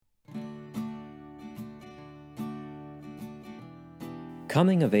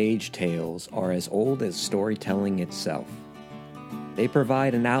Coming-of-age tales are as old as storytelling itself. They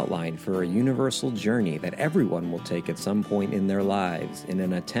provide an outline for a universal journey that everyone will take at some point in their lives in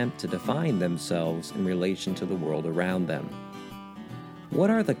an attempt to define themselves in relation to the world around them. What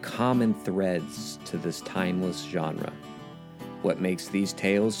are the common threads to this timeless genre? What makes these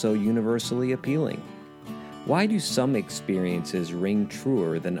tales so universally appealing? Why do some experiences ring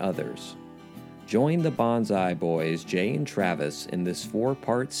truer than others? Join the Bonsai Boys, Jay and Travis, in this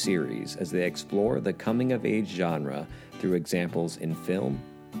 4-part series as they explore the coming-of-age genre through examples in film,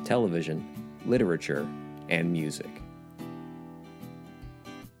 television, literature, and music.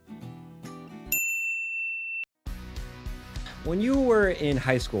 When you were in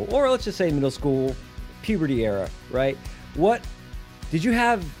high school, or let's just say middle school, puberty era, right? What did you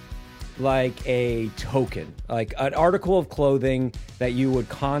have, like a token, like an article of clothing that you would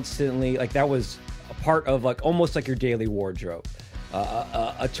constantly, like that was a part of, like almost like your daily wardrobe,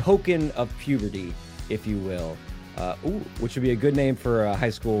 a token of puberty, if you will, which would be a good name for a high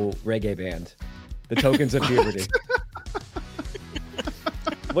school reggae band, the Tokens of Puberty.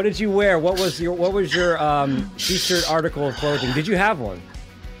 What did you wear? What was your featured article of clothing? Did you have one?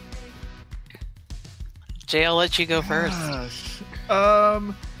 Jay, I'll let you go first.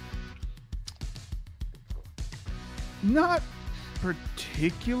 Not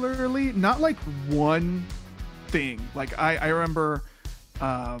particularly, not like one thing. Like I remember,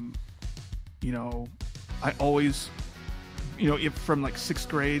 I always, if from like 6th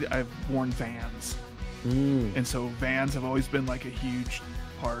grade, I've worn Vans. And so Vans have always been like a huge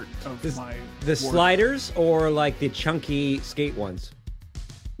part of my the sliders or like the chunky skate ones.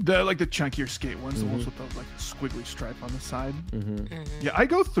 The chunkier skate ones, the ones with the like squiggly stripe on the side. Yeah, I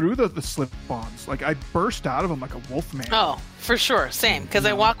go through the slip-ons. Like I burst out of them like a wolf man. Oh, for sure, same. Because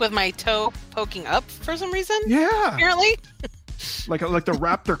I walk with my toe poking up for some reason. Yeah, apparently. like the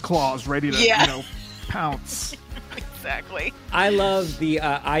raptor claws ready to pounce. Exactly. I love the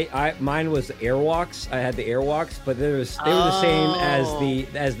mine was Airwalks. I had the Airwalks, but they were the same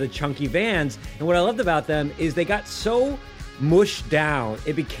as the chunky Vans. And what I loved about them is they got so mushed down,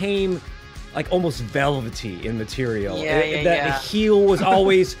 it became like almost velvety in material. The heel was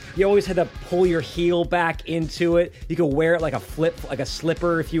always, you always had to pull your heel back into it. You could wear it like a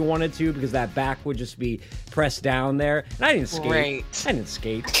slipper if you wanted to, because that back would just be pressed down there. And I didn't skate. Right. I didn't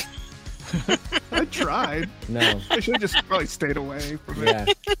skate. I tried. No. I should have just probably stayed away from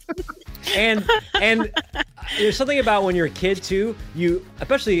it. Yeah. And there's something about when you're a kid too,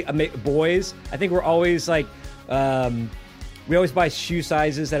 especially boys, I think we're always like, we always buy shoe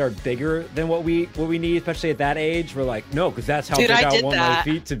sizes that are bigger than what we need, especially at that age. We're like, no, because that's how big I want my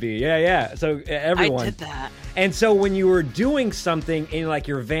feet to be. Yeah. So everyone. I did that. And so when you were doing something in like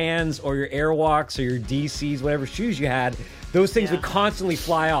your Vans or your Airwalks or your DCs, whatever shoes you had, those things would constantly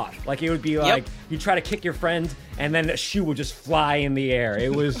fly off. Like it would be like you try to kick your friend and then a shoe would just fly in the air.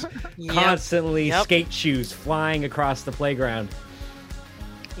 It was constantly skate shoes flying across the playground.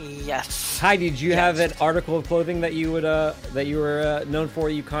 Yes. Hi, did you have an article of clothing that you were known for,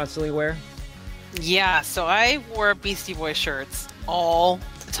 you constantly wear? Yeah, so I wore Beastie Boys shirts all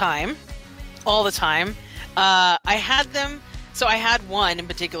the time. I had them. So I had one in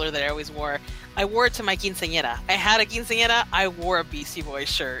particular that I always wore. I wore it to my quinceañera. I had a quinceañera. I wore a Beastie Boys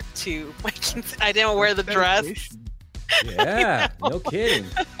shirt to my quinceañera. I didn't wear the dress. Yeah, no kidding.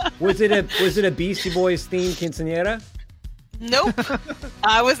 Was it a Beastie Boys themed quinceañera? Nope.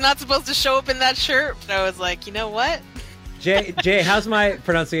 I was not supposed to show up in that shirt, but I was like, you know what? Jay, how's my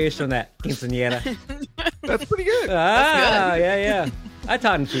pronunciation on that? Quinceañera. That's pretty good. Yeah. I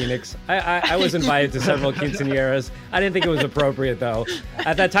taught in Phoenix. I was invited to several quinceañeras. I didn't think it was appropriate, though.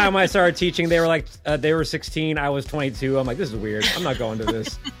 At that time I started teaching, they were 16. I was 22. I'm like, this is weird. I'm not going to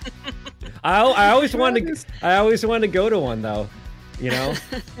this. I always wanted to go to one, though.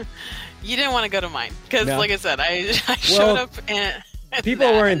 You didn't want to go to mine because, like I said, I showed up and people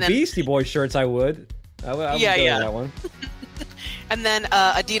are wearing Beastie Boys shirts. I would go to that one. And then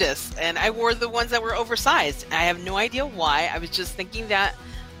Adidas, and I wore the ones that were oversized. I have no idea why. I was just thinking that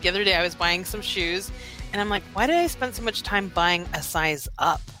the other day I was buying some shoes, and I'm like, why did I spend so much time buying a size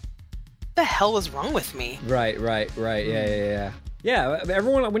up? What the hell was wrong with me? Right. Yeah,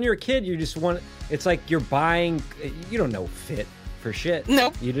 everyone, when you're a kid, you just want. It's like you're buying. You don't know fit for shit.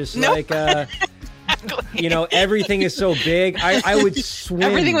 Nope. You just nope. Everything is so big. I would swim.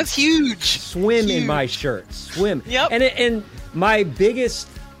 Everything was huge. Swim in my shirt. Swim. Yep. And my biggest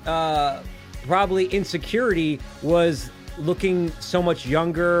probably insecurity was looking so much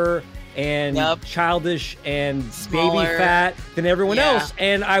younger and childish and smaller, baby fat than everyone else,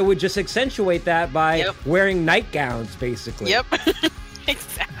 and I would just accentuate that by wearing nightgowns, basically. Yep.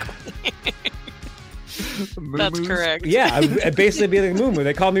 That's correct. Yeah, I'd basically be like Moo Moo.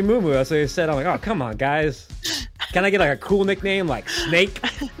 They called me Moo Moo. That's what they said. I'm like, oh, come on, guys. Can I get like a cool nickname like Snake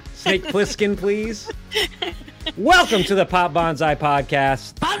Plissken, please? Welcome to the Pop Bonsai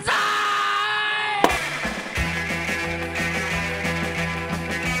Podcast. Bonsai!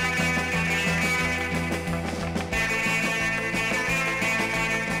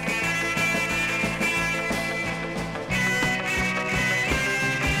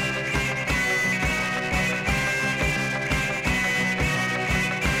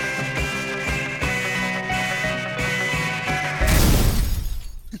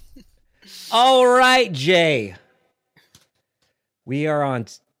 All right, Jay. We are on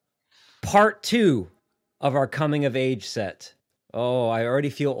part 2 of our coming of age set. Oh, I already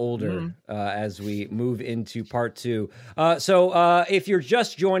feel older as we move into part 2. So if you're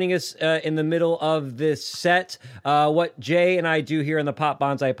just joining us in the middle of this set, what Jay and I do here in the Pop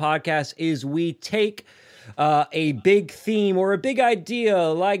Bonsai Podcast is we take a big theme or a big idea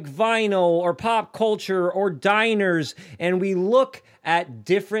like vinyl or pop culture or diners, and we look at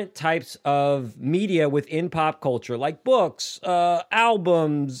different types of media within pop culture, like books,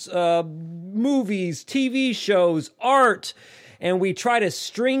 albums, movies, TV shows, art, and we try to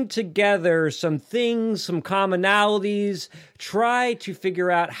string together some things, some commonalities, try to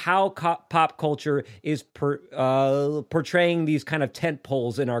figure out how pop culture is portraying these kind of tent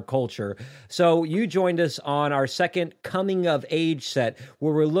poles in our culture. So you joined us on our second coming of age set,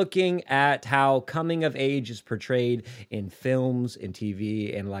 where we're looking at how coming of age is portrayed in films, in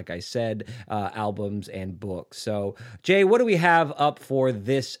TV, and like I said, albums and books. So Jay, what do we have up for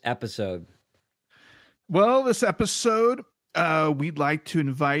this episode? Well, this episode, we'd like to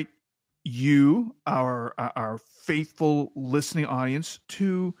invite you, our faithful listening audience,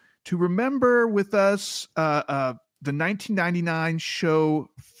 to remember with us the 1999 show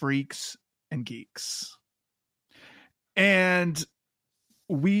Freaks and Geeks. And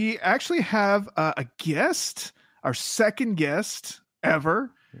we actually have a guest, our second guest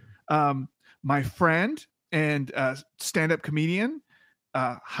ever, my friend and stand-up comedian,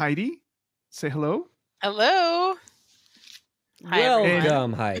 Heidi. Say hello. Hello.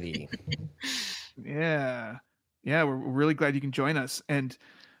 Welcome, Heidi. Yeah, we're really glad you can join us. And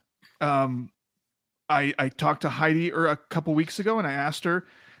I talked to Heidi a couple weeks ago, and I asked her,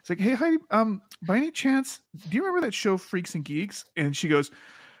 it's like, hey Heidi, by any chance, do you remember that show Freaks and Geeks? And she goes,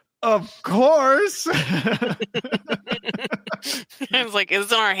 of course. I was like,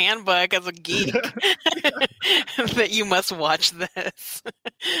 it's in our handbook as a geek that you must watch this.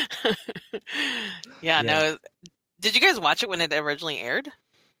 No. Did you guys watch it when it originally aired?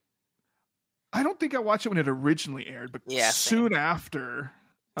 I don't think I watched it when it originally aired, but soon after.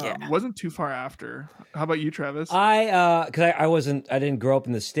 Wasn't too far after. How about you, Travis? I didn't grow up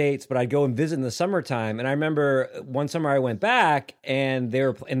in the States, but I'd go and visit in the summertime. And I remember one summer I went back, and they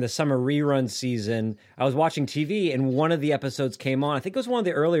were in the summer rerun season. I was watching TV, and one of the episodes came on. I think it was one of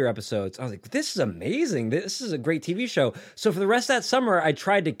the earlier episodes. I was like, this is amazing. This is a great TV show. So for the rest of that summer, I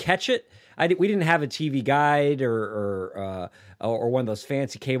tried to catch it. We didn't have a TV guide or one of those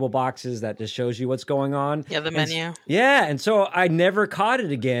fancy cable boxes that just shows you what's going on. Yeah, the menu. And so I never caught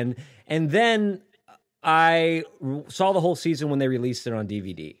it again. And then I saw the whole season when they released it on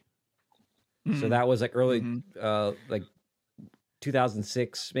DVD. Mm-hmm. So that was like early, like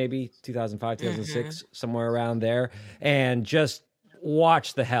 2006, maybe 2005, 2006, somewhere around there, and just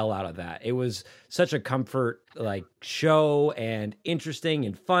watch the hell out of that. It was such a comfort like show and interesting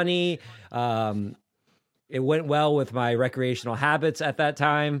and funny. It went well with my recreational habits at that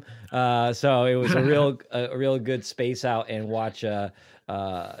time. So it was a real good space out and watch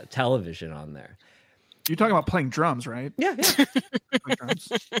television on there. You're talking about playing drums, right? Yeah. Drums.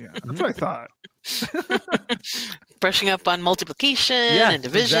 Yeah, that's what I thought. Brushing up on multiplication and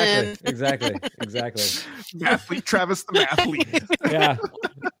division. Exactly. Mathlete, Travis the mathlete. Yeah.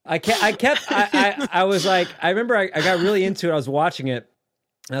 I was like, I remember I got really into it. I was watching it.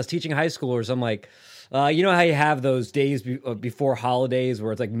 And I was teaching high schoolers. I'm like, you know how you have those days before holidays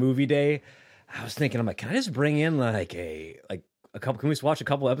where it's like movie day? I was thinking, I'm like, can I just bring in like a couple? Can we just watch a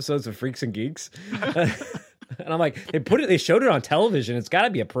couple episodes of Freaks and Geeks? And I'm like, they showed it on television. It's got to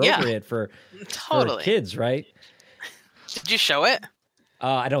be appropriate for kids, right? Did you show it?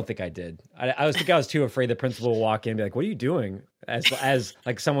 I don't think I did. I was too afraid the principal would walk in and be like, "What are you doing?" As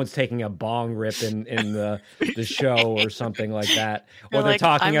like somene's taking a bong rip in the show or something like that, or they're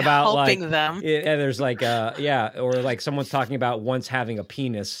talking about helping them. Yeah, there's like or like someone's talking about once having a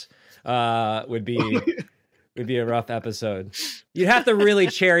penis would be would be a rough episode. You'd have to really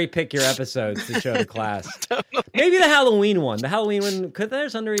cherry pick your episodes to show the class. Totally. Maybe the Halloween one. The Halloween one, could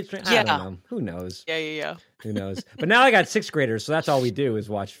there's underage drink? I don't know. Who knows? Yeah. Who knows? But now I got sixth graders, so that's all we do is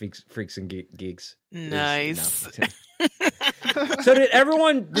watch Freaks and Geeks. Nice. So did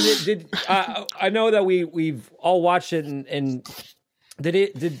everyone? I know that we've all watched it, and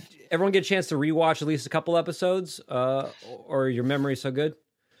did everyone get a chance to rewatch at least a couple episodes? Or your memory so good?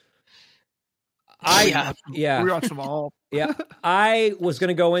 We watched them all. Yeah, I was going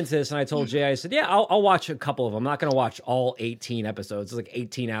to go into this, and I told Jay, I said, "Yeah, I'll watch a couple of them. I'm not going to watch all 18 episodes. It's like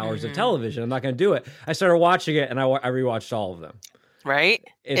 18 hours of television. I'm not going to do it." I started watching it, and I rewatched all of them. Right?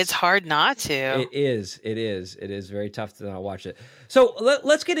 It's hard not to. It is. It is very tough to not watch it. So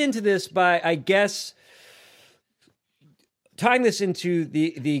let's get into this by, I guess, tying this into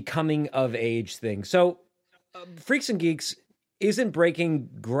the coming of age thing. So Freaks and Geeks isn't breaking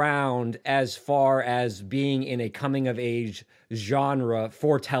ground as far as being in a coming of age genre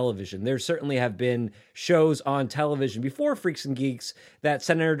for television. There certainly have been shows on television before Freaks and Geeks that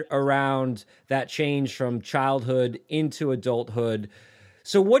centered around that change from childhood into adulthood.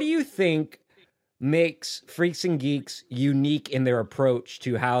 So what do you think makes Freaks and Geeks unique in their approach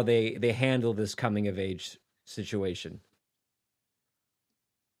to how they handle this coming of age situation?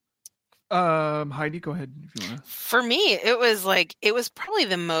 Heidi, go ahead if you want to. For me, it was probably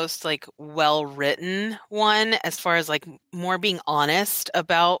the most like well-written one as far as like more being honest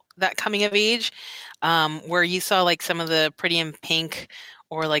about that coming of age, where you saw like some of the Pretty in Pink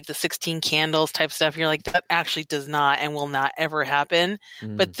or like the 16 Candles type stuff. You're like, that actually does not and will not ever happen.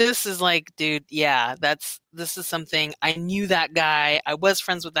 But this is like, dude, yeah, this is something. I knew that guy. I was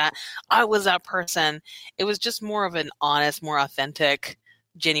friends with that. I was that person. It was just more of an honest, more authentic,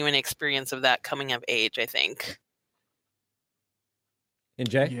 genuine experience of that coming of age, I think. And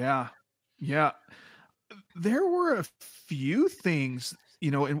Jay? Yeah. There were a few things,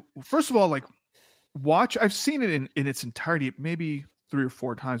 and first of all, like I've seen it in its entirety, maybe 3 or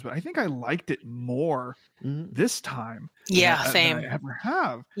 4 times, but I think I liked it more this time. Yeah, same. Than I ever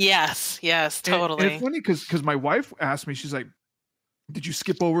have. Yes, totally. And it's funny because my wife asked me, she's like, did you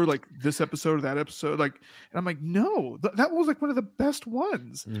skip over like this episode or that episode? Like, and I'm like, no, that was like one of the best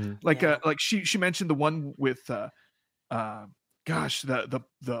ones. Like she mentioned the one with, the I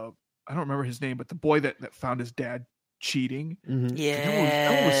don't remember his name, but the boy that found his dad cheating. That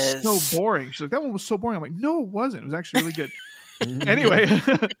one was so boring. She's like, that one was so boring. I'm like, no, it wasn't. It was actually really good. Anyway,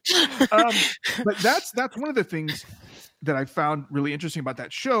 but that's one of the things that I found really interesting about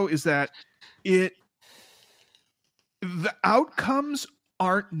that show is that the outcomes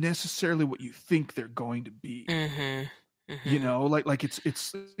aren't necessarily what you think they're going to be. Like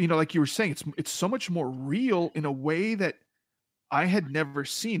it's like you were saying, it's so much more real in a way that I had never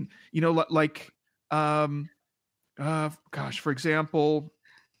seen. For example,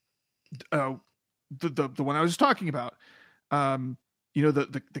 the one I was talking about. The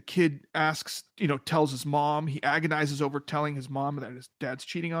kid asks, tells his mom, he agonizes over telling his mom that his dad's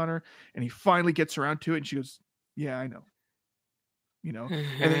cheating on her, and he finally gets around to it, and she goes, yeah, I know.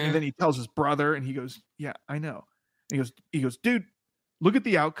 And then he tells his brother, and he goes, yeah, I know. And he goes, dude, look at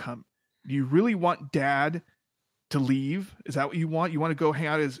the outcome. Do you really want dad to leave? Is that what you want? You want to go hang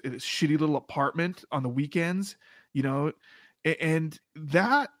out at his shitty little apartment on the weekends? And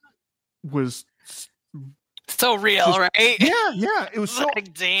that was so real, right? Yeah. It was so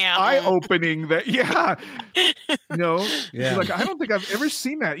like, damn, eye-opening that, like, I don't think I've ever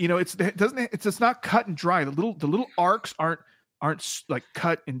seen that. It's just not cut and dry. The little arcs aren't like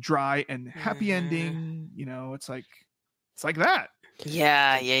cut and dry and happy ending. It's like that.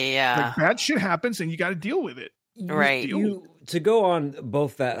 Yeah. Like bad shit happens and you got to deal with it. Right. To go on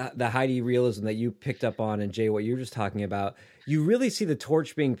both the Heidi realism that you picked up on and Jay, what you were just talking about, you really see the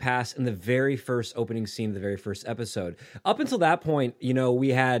torch being passed in the very first opening scene of the very first episode. Up until that point, we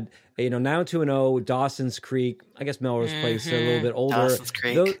had, 90210, Dawson's Creek, I guess Melrose Place, a little bit older. Dawson's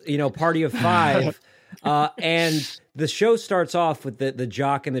Creek. Party of Five. And the show starts off with the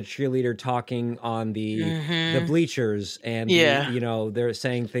jock and the cheerleader talking on the bleachers, and they're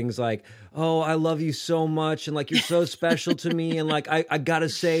saying things like, "Oh, I love you so much," and like, "You're so special to me," and like, I gotta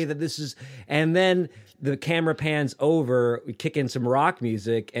say that this is, and then the camera pans over, we kick in some rock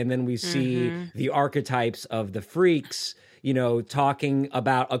music, and then we see the archetypes of the freaks, talking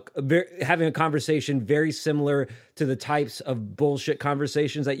about having a conversation very similar to the types of bullshit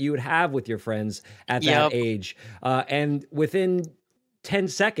conversations that you would have with your friends at that age. And within 10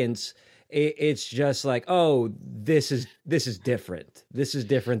 seconds, it's just like, oh, this is different. This is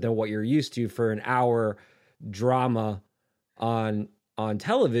different than what you're used to for an hour drama on on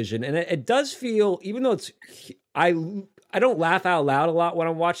television, and it does feel, even though I don't laugh out loud a lot when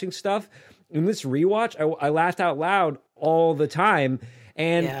I'm watching stuff. In this rewatch, I laughed out loud all the time,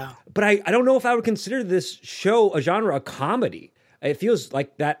 but I don't know if I would consider this show a genre, a comedy. It feels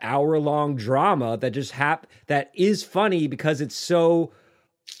like that hour-long drama that just that is funny because it's so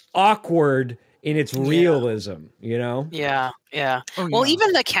awkward in its realism, you know? Yeah. Oh, well, yeah.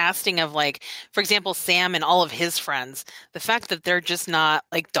 even the casting of, like, for example, Sam and all of his friends, the fact that they're just not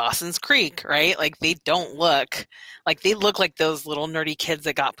like Dawson's Creek, right? Like, they don't look like, they look like those little nerdy kids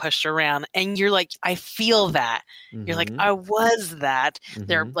that got pushed around. And you're like, I feel that. You're like, I was that.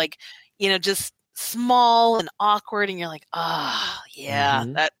 They're like, just small and awkward. And you're like,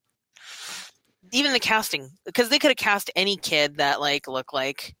 that, even the casting, because they could have cast any kid that like looked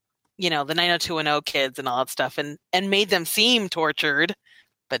like, the 90210 kids and all that stuff, and made them seem tortured,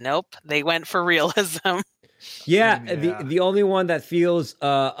 but nope, they went for realism. The only one that feels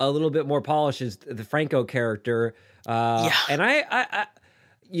a little bit more polished is the Franco character. And I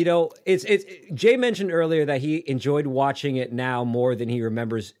it's Jay mentioned earlier that he enjoyed watching it now more than he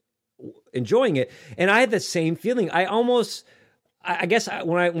remembers enjoying it, and I had the same feeling. I guess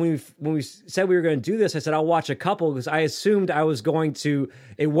when we said we were going to do this, I said I'll watch a couple because I assumed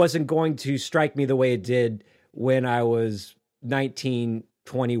it wasn't going to strike me the way it did when I was 19,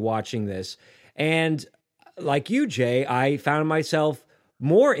 20 watching this. And like you, Jay, I found myself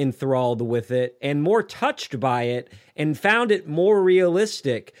more enthralled with it and more touched by it and found it more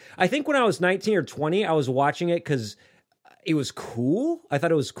realistic. I think when I was 19 or 20, I was watching it because it was cool. I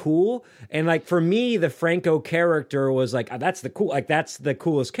thought it was cool. And like for me, the Franco character was like, that's the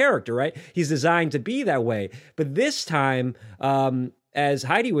coolest character, right? He's designed to be that way. But this time, as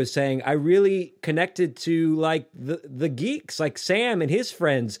Heidi was saying, I really connected to like the geeks, like Sam and his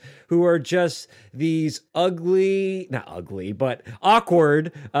friends, who are just these not ugly, but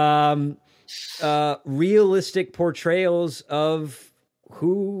awkward, realistic portrayals of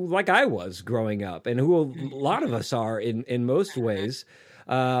who, like I was growing up, and who a lot of us are in most ways.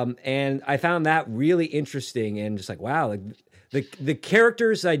 And I found that really interesting, and just like, wow, like the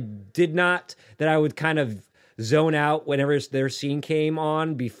characters that I would kind of zone out whenever their scene came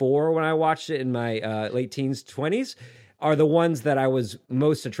on before, when I watched it in my late teens, 20s, are the ones that I was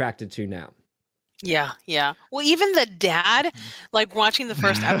most attracted to now. Yeah. Well, even the dad, like watching the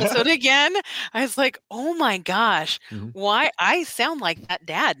first episode again, I was like, oh my gosh, why I sound like that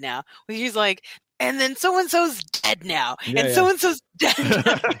dad now? He's like, and then so-and-so's dead now, so-and-so's dead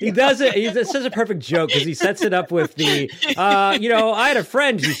now. He does it. He says a perfect joke because he sets it up with the, I had a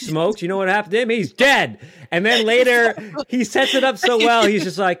friend who smoked. You know what happened to him? He's dead. And then later, he sets it up so well. He's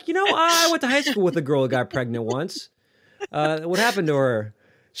just like, I went to high school with a girl who got pregnant once. What happened to her?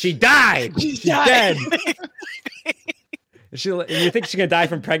 She died. She's dead. You think she's going to die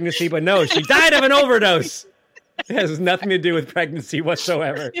from pregnancy, but no, she died of an overdose. It has nothing to do with pregnancy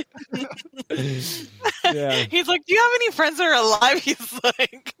whatsoever. Yeah. He's like, do you have any friends that are alive? He's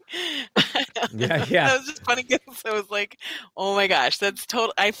like, yeah. That was just funny because I was like, oh my gosh, that's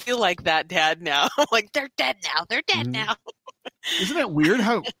total. I feel like that dad now. Like, they're dead now. They're dead now. Isn't that weird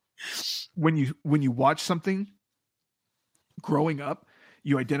how when you watch something growing up,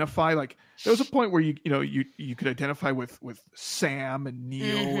 you identify, like there was a point where you could identify with Sam and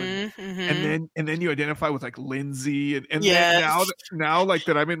Neil and then you identify with like Lindsay and then now like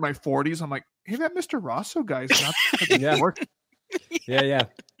that I'm in my 40s, I'm like, hey, that Mr. Rosso guy's not yeah.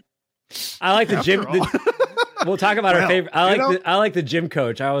 I like the gym. We'll talk about our favorite. I like the gym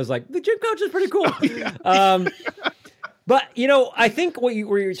coach. I was like, the gym coach is pretty cool. But, I think what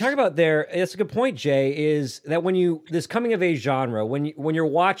you're talking about there, that's a good point, Jay, is that this coming of age genre, when you're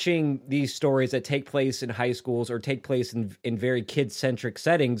watching these stories that take place in high schools or take place in very kid-centric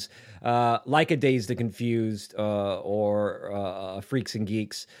settings, like a Dazed and Confused or Freaks and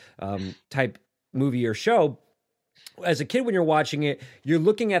Geeks type movie or show, as a kid when you're watching it, you're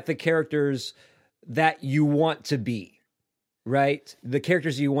looking at the characters that you want to be. Right? The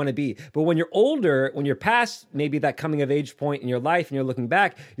characters you want to be. But when you're older, when you're past maybe that coming of age point in your life and you're looking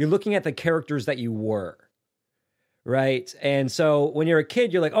back, you're looking at the characters that you were. Right? And so when you're a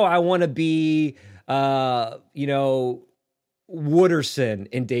kid, you're like, oh, I want to be, Wooderson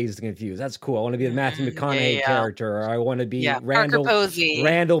in Dazed and Confused. That's cool. I want to be the Matthew McConaughey character, or I want to be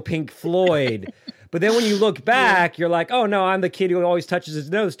Randall Pink Floyd. But then when you look back, you're like, oh no, I'm the kid who always touches his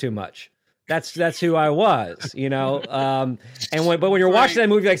nose too much. That's who I was, but when you're watching that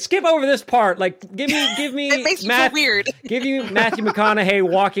movie, like, skip over this part, like give me it makes me feel weird. Give you Matthew McConaughey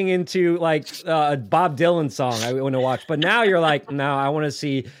walking into like a Bob Dylan song I want to watch, but now you're like, no, I want to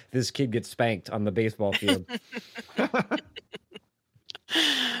see this kid get spanked on the baseball field.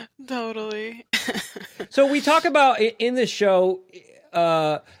 Totally. So we talk about in the show.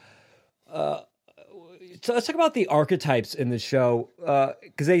 So let's talk about the archetypes in the show,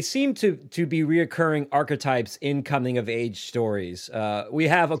 because they seem to be reoccurring archetypes in coming of age stories. We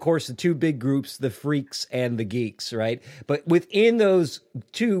have, of course, the two big groups, the freaks and the geeks, right? But within those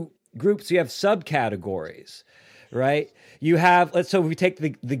two groups, you have subcategories, right? You have, so if we take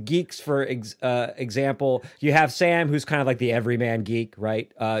the geeks for example, you have Sam, who's kind of like the everyman geek,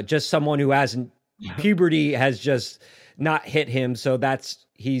 right? Just someone who hasn't, puberty has just not hit him, so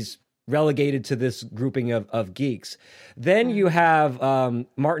he's relegated to this grouping of geeks. Then you have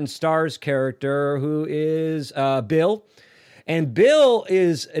Martin Starr's character, who is Bill. And Bill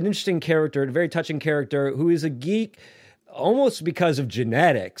is an interesting character, a very touching character, who is a geek almost because of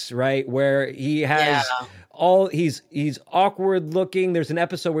genetics, right? Where he has he's awkward looking. There's an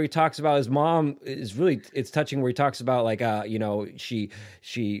episode where he talks about his mom it's touching, where he talks about like, she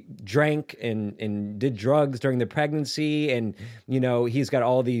drank and did drugs during the pregnancy, and, he's got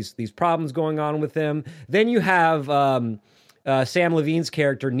all these problems going on with him. Then you have Sam Levine's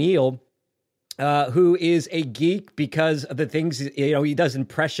character, Neil, who is a geek because of the things, he does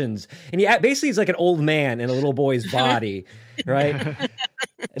impressions, and basically he's like an old man in a little boy's body, right?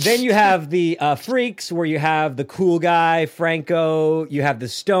 Then you have the freaks, where you have the cool guy, Franco. You have the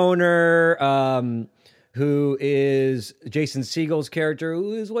stoner, who is Jason Segel's character.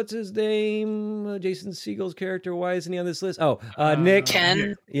 What's his name? Jason Segel's character. Why isn't he on this list? Oh, Nick.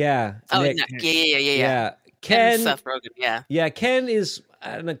 Ken. Yeah. Oh, Nick. Yeah. Ken. Seth Rogen. Yeah. Yeah. Ken is,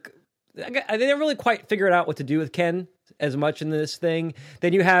 I don't know, they didn't really quite figure out what to do with Ken as much in this thing.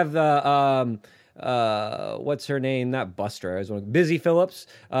 Then you have the what's her name? Not Buster. Busy Phillips.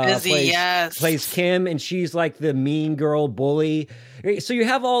 Plays Kim, and she's like the mean girl bully. So you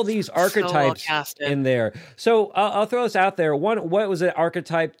have all these archetypes in there. So I'll throw this out there. One, what was an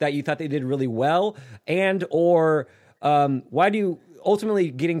archetype that you thought they did really well, or why do you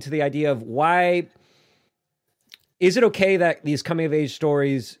ultimately getting to the idea of why? Is it okay that these coming-of-age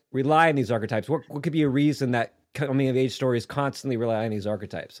stories rely on these archetypes? What could be a reason that coming-of-age stories constantly rely on these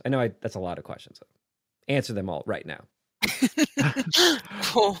archetypes? I know that's a lot of questions. Answer them all right now.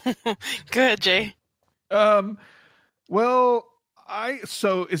 Cool. Good, Jay. Well,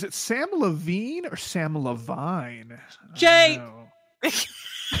 so is it Sam Levine or Sam Levine? Jay!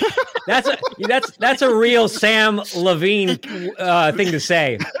 That's a real Sam Levine thing to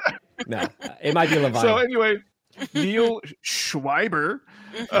say. No, it might be Levine. So anyway, Neil Schreiber,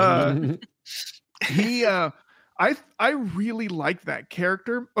 I really like that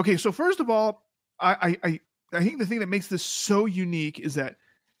character. Okay, so first of all, I think the thing that makes this so unique is that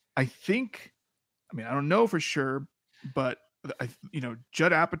I don't know for sure, but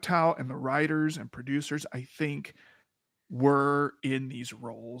Judd Apatow and the writers and producers, I think, were in these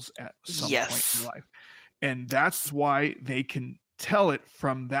roles at some point in life, and that's why they can tell it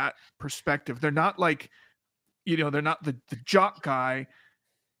from that perspective. They're not like, they're not the jock guy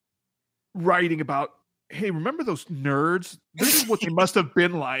writing about, hey, remember those nerds? This is what they must have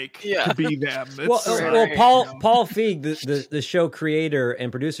been like to be them. Paul Feig, the show creator and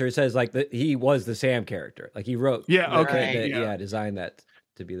producer, says like that he was the Sam character. Like he wrote, designed that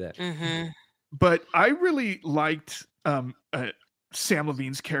to be that. Mm-hmm. But I really liked Sam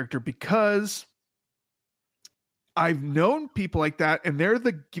Levine's character because I've known people like that, and they're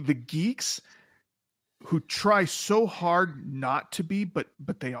the geeks who try so hard not to be, but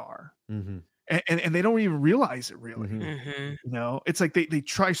they are. Mm-hmm. And they don't even realize it really. Mm-hmm. It's like they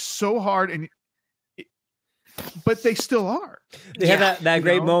try so hard, but they still are. They have that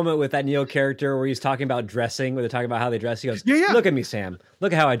great moment with that Neil character where he's talking about dressing, where they're talking about how they dress. He goes, look at me, Sam.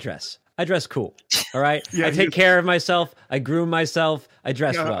 Look at how I dress. I dress cool. All right. I take care of myself. I groom myself. I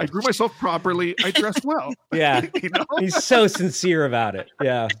dress well. I groom myself properly. I dress well. Yeah. He's so sincere about it.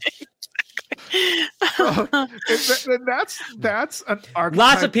 Yeah. That's an archetype.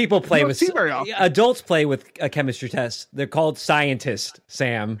 Lots of people play with very often. Adults play with a chemistry test. They're called scientist,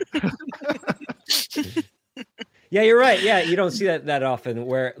 Sam. Yeah, you're right. Yeah, you don't see that often,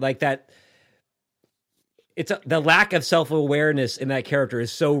 where like that. It's the lack of self-awareness in that character is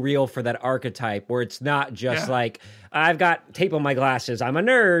so real for that archetype, where it's not just like, I've got tape on my glasses, I'm a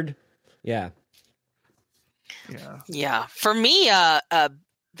nerd. Yeah. For me,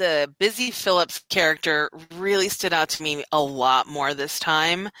 the Busy Phillips character really stood out to me a lot more this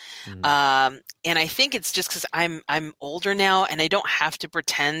time. Mm-hmm. And I think it's just because I'm older now and I don't have to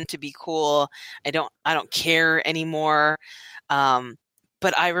pretend to be cool. I don't care anymore.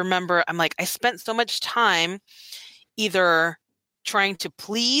 But I remember I spent so much time either trying to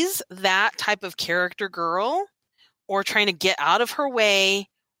please that type of character girl or trying to get out of her way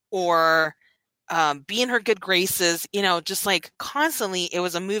or be in her good graces, just like constantly it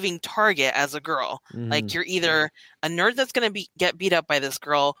was a moving target as a girl. Like you're either a nerd that's going to get beat up by this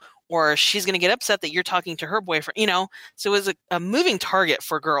girl, or she's going to get upset that you're talking to her boyfriend, So it was a moving target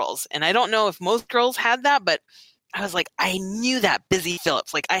for girls. And I don't know if most girls had that, but I was like, I knew that Busy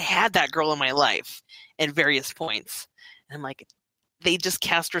Phillips. Like I had that girl in my life at various points. And I'm like, they just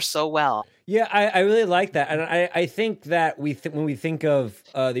cast her so well. Yeah, I really like that, and I think that when we think of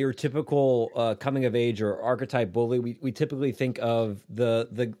your typical coming of age or archetype bully, we typically think of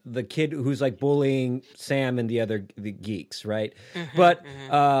the kid who's like bullying Sam and the geeks, right? But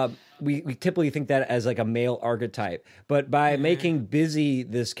we typically think that as like a male archetype. But by making Busy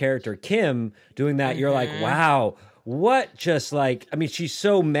this character, Kim, doing that, you're like, wow. What just like, I mean, she's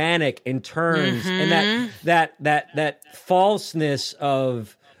so manic and turns and that falseness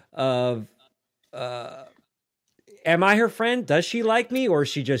of am I her friend? Does she like me, or is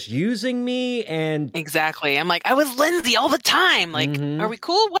she just using me? And exactly, I'm like, I was Lindsay all the time. Like, are we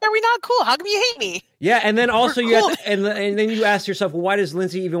cool? Why are we not cool? How come you hate me? Yeah, and then also you have to, and then you ask yourself, well, why does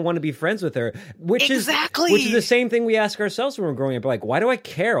Lindsay even want to be friends with her? Which is the same thing we ask ourselves when we're growing up. Like, why do I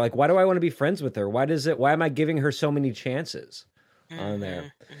care? Like, why do I want to be friends with her? Why am I giving her so many chances on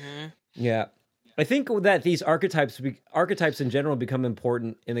there? Yeah. I think that these archetypes in general become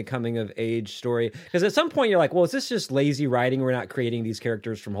important in the coming of age story, because at some point you're like, well, is this just lazy writing? We're not creating these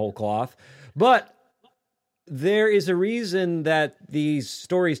characters from whole cloth. But there is a reason that these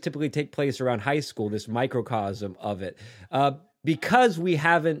stories typically take place around high school, this microcosm of it, because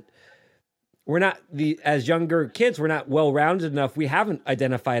as younger kids, we're not well-rounded enough. We haven't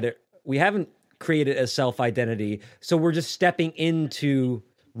identified it. We haven't created a self-identity. So we're just stepping into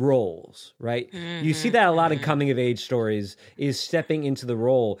roles, right? You see that a lot in coming of age stories, is stepping into the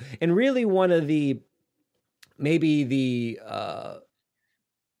role. And really one of the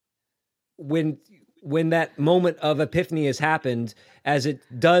when that moment of epiphany has happened, as it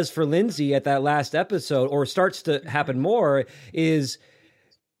does for Lindsay at that last episode, or starts to happen more, is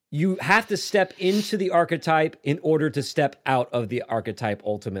you have to step into the archetype in order to step out of the archetype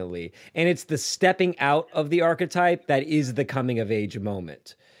ultimately. And it's the stepping out of the archetype that is the coming of age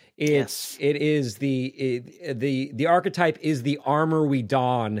moment. It is the archetype is the armor we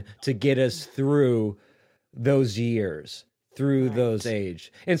don to get us through those years, through those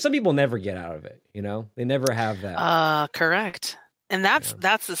age. And some people never get out of it, they never have that. Correct. And that's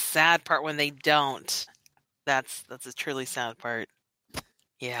the sad part when they don't. That's a truly sad part.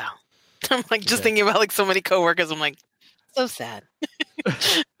 Yeah. I'm like just thinking about like so many coworkers. I'm like, so sad.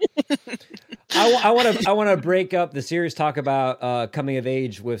 I want to break up the series talk about coming of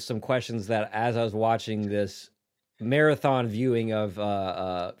age with some questions that, as I was watching this marathon viewing of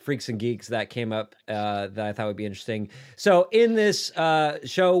Freaks and Geeks, that came up that I thought would be interesting. So in this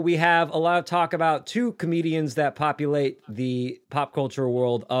show, we have a lot of talk about two comedians that populate the pop culture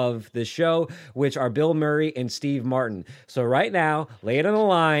world of the show, which are Bill Murray and Steve Martin. So right now, lay it on the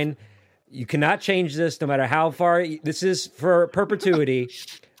line. You cannot change this, no matter how far. This is for perpetuity.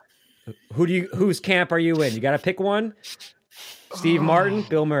 Whose camp are you in? You got to pick one. Steve Martin,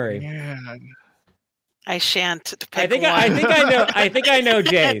 Bill Murray. Man. I shan't pick one. I think I know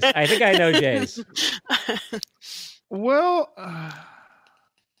Jay's. I think I know Jay's. Well,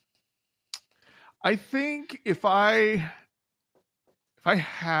 I think if I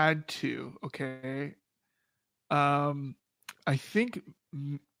had to, okay, I think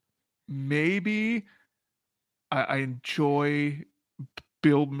maybe I enjoy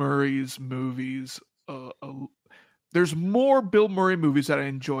Bill Murray's movies. There's more Bill Murray movies that I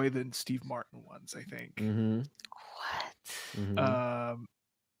enjoy than Steve Martin ones, I think. What?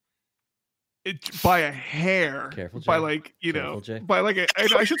 It by a hair. Careful, Jay. By like, by like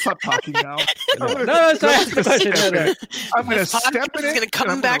I should stop talking now. No, sorry. I'm going to step in it. It's going to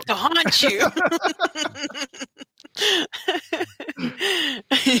come back to haunt you.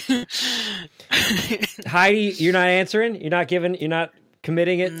 Heidi, you're not answering? You're not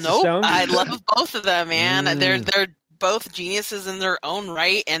committing it to stone? I love both of them, man. They're both geniuses in their own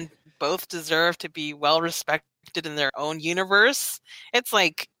right, and both deserve to be well respected in their own universe. It's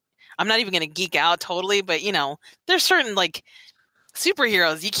like, I'm not even going to geek out totally, but there's certain like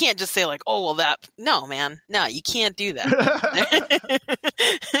superheroes you can't just say like, oh well, no man, no, you can't do that.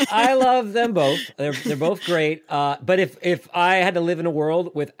 I love them both. They're both great. But if I had to live in a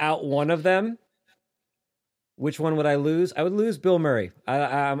world without one of them, which one would I lose? I would lose Bill Murray.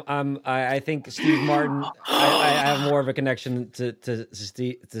 I think Steve Martin. I have more of a connection to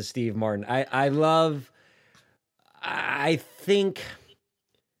Steve Martin. I think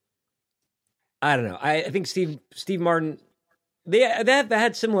I don't know. I think Steve Martin, they have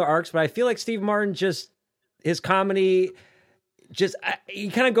had similar arcs, but I feel like Steve Martin his comedy he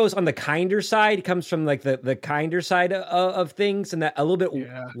kind of goes on the kinder side. He comes from like the kinder side of things, and that a little bit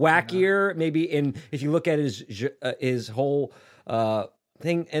wackier maybe if you look at his whole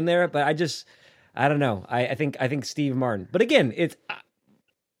thing in there. But I don't know. I think Steve Martin. But again,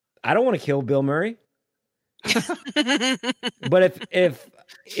 I don't want to kill Bill Murray. But if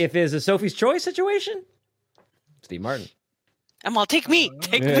it's a Sophie's Choice situation, Steve Martin. Take me.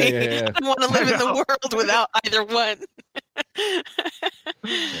 Take me. Yeah. I don't want to live in the world without either one.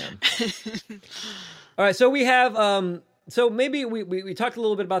 All right, so we have so maybe we talked a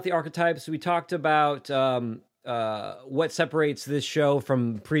little bit about the archetypes. We talked about what separates this show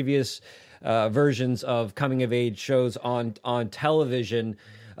from previous versions of coming of age shows on television.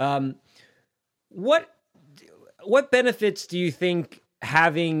 What benefits do you think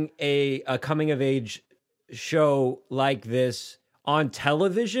having a coming of age show like this on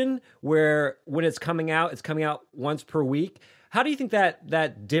television, where when it's coming out once per week? How do you think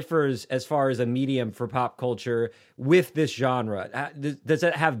that differs as far as a medium for pop culture with this genre? Does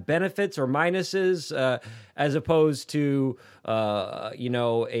it have benefits or minuses as opposed to a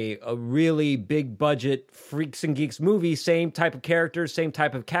really big budget Freaks and Geeks movie, same type of characters, same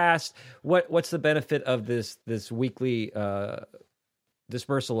type of cast? What's the benefit of this weekly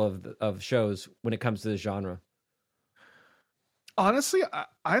dispersal of shows when it comes to this genre? Honestly,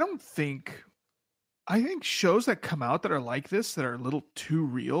 I don't think. I think shows that come out that are like this, that are a little too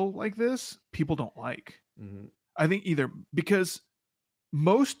real like this, people don't like. Mm-hmm. I think either because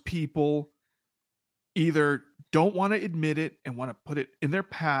most people either don't want to admit it and want to put it in their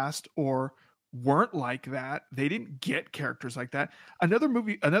past, or weren't like that. They didn't get characters like that.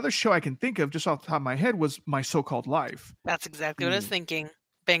 Another show I can think of just off the top of my head was My So-Called Life. That's exactly what I was thinking.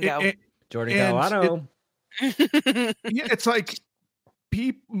 Bingo. Jordan Catalano. It's like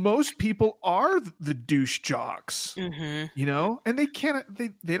most people are the douche jocks, and they can't,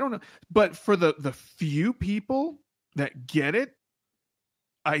 they don't know. But for the few people that get it,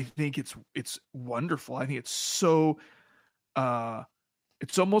 I think it's wonderful. I think it's so,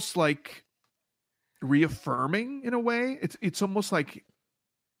 it's almost like reaffirming in a way. It's almost like,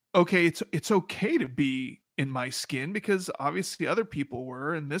 okay, it's okay to be in my skin because obviously other people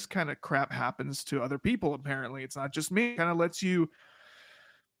were, and this kind of crap happens to other people. Apparently it's not just me. It kind of lets you,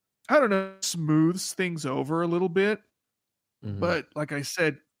 I don't know, smooths things over a little bit. Mm-hmm. But like I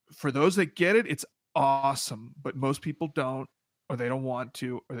said, for those that get it, it's awesome. But most people don't, or they don't want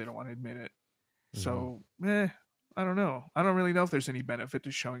to, or they don't want to admit it. Mm-hmm. So, I don't know. I don't really know if there's any benefit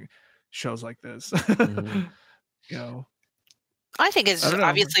to showing shows like this. Mm-hmm. I think it's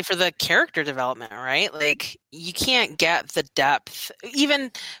obviously for the character development, right? Like you can't get the depth, even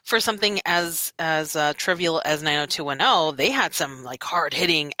for something as trivial as 90210. They had some like hard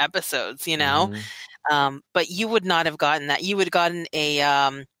hitting episodes, Mm-hmm. But you would not have gotten that. You would have gotten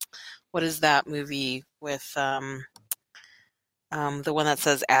a what is that movie with the one that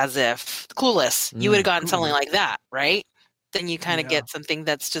says As If, Clueless. You would have gotten something like that, right? Then you kind of get something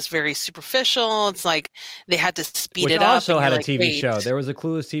that's just very superficial. It's like they had to speed it up. Which also had a TV show. There was a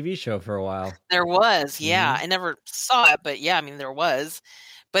Clueless TV show for a while. There was, yeah. Mm-hmm. I never saw it, but yeah, I mean, there was.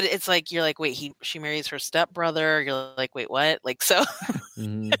 But it's like, you're like, wait, she marries her stepbrother. You're like, wait, what? Like, so.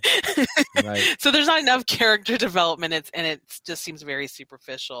 Mm-hmm. Right. So there's not enough character development, and it just seems very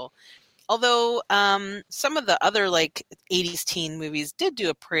superficial. Although some of the other like 80s teen movies did do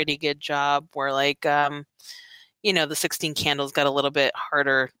a pretty good job where like, the 16 Candles got a little bit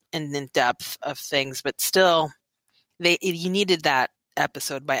harder and in depth of things, but still you needed that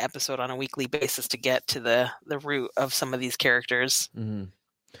episode by episode on a weekly basis to get to the root of some of these characters. Mm-hmm.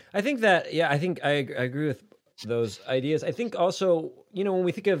 I think that, I think I agree with those ideas. I think also, when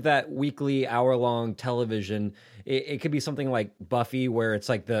we think of that weekly hour-long television, it could be something like Buffy, where it's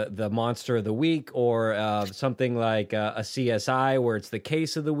like the monster of the week, or something like a CSI, where it's the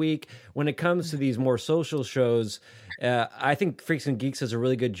case of the week. When it comes to these more social shows, I think Freaks and Geeks does a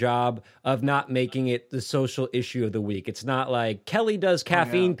really good job of not making it the social issue of the week. It's not like Kelly does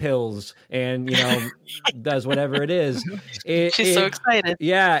caffeine pills and, does whatever it is. She's so excited.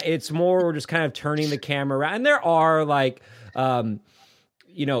 Yeah, it's more we're just kind of turning the camera around. And there are like...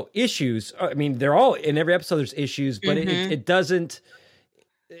 issues. I mean, they're all in every episode. There's issues, but it doesn't.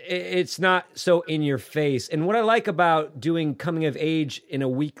 It's not so in your face. And what I like about doing coming of age in a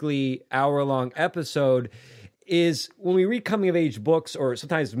weekly hour-long episode is when we read coming of age books or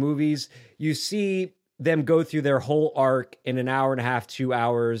sometimes movies, you see them go through their whole arc in an hour and a half, 2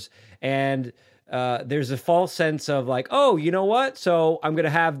 hours, and there's a false sense of like, oh, you know what? So I'm going to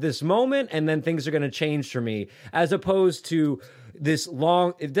have this moment and then things are going to change for me, as opposed to this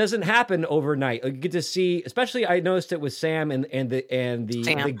long, it doesn't happen overnight. You get to see, especially I noticed it with Sam and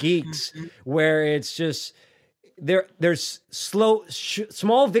the geeks, where it's just, there's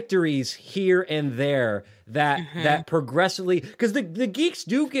small victories here and there that progressively, because the geeks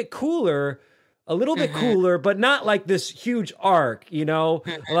do get cooler, a little bit cooler, but not like this huge arc, you know,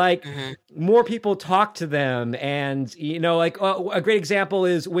 like more people talk to them. And, you know, like a great example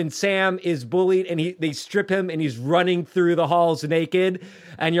is when Sam is bullied and they strip him and he's running through the halls naked.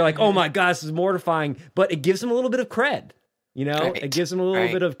 And you're like, oh my God, this is mortifying. But it gives him a little bit of cred. You know, it gives him a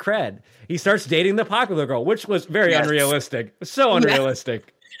little bit of cred. He starts dating the popular girl, which was very unrealistic. So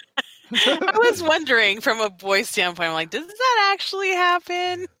unrealistic. I was wondering from a boy standpoint, I'm like, does that actually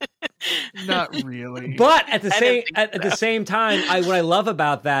happen? Not really. But at the same time, what I love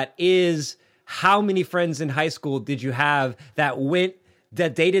about that is how many friends in high school did you have that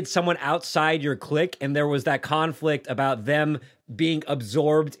dated someone outside your clique, and there was that conflict about them being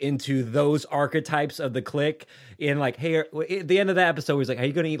absorbed into those archetypes of the clique. In like, hey, at the end of that episode, he's like, "Are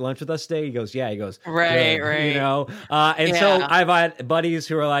you going to eat lunch with us today?" He goes, "Yeah." He goes, right. You know, so I've had buddies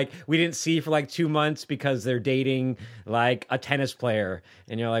who are like, we didn't see for like 2 months because they're dating like a tennis player,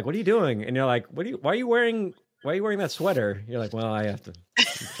 and you're like, "What are you doing?" And you're like, why are you wearing that sweater?" You're like, "Well, I'm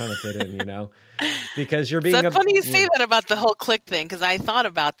trying to fit in, you know." Because you're being. It's funny you say that about the whole clique thing, because I thought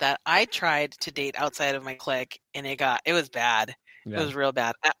about that. I tried to date outside of my clique, and it was bad. Yeah. It was real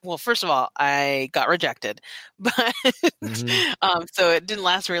bad. Well, first of all, I got rejected, but so it didn't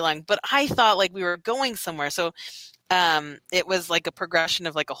last very long. But I thought like we were going somewhere, so it was like a progression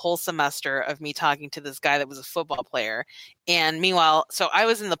of like a whole semester of me talking to this guy that was a football player, and meanwhile, so I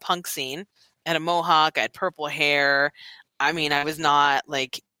was in the punk scene. I had a mohawk, I had purple hair. I mean, I was not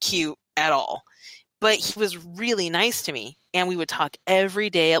like cute at all, but he was really nice to me, and we would talk every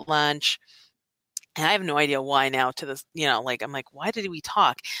day at lunch. And I have no idea why now to this, you know, like, I'm like, why did we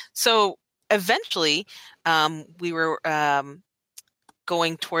talk? So eventually we were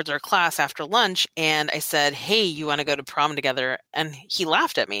going towards our class after lunch, and I said, "Hey, you want to go to prom together?" And he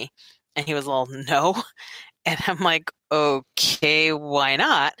laughed at me, and he was all, "No." And I'm like, "Okay, why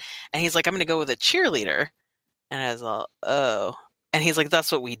not?" And he's like, "I'm going to go with a cheerleader." And I was all, "Oh." And he's like,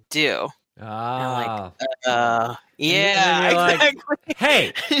 "That's what we do." Ah. Like, yeah, exactly. Like,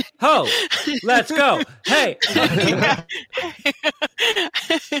 hey, ho, let's go. Hey.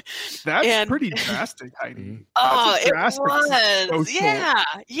 That's pretty drastic, Heidi. It was. Yeah,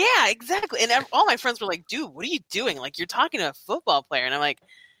 exactly. And all my friends were like, "Dude, what are you doing? Like, you're talking to a football player." And I'm like,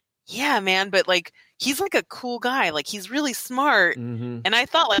 "Yeah, man, but like, he's like a cool guy. Like, he's really smart." And I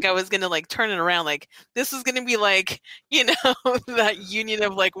thought like I was going to like turn it around. Like, this is going to be like, you know, that union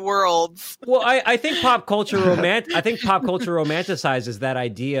of like worlds. Well, I think pop culture romanticizes that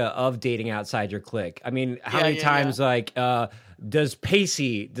idea of dating outside your clique. I mean, how many times like, does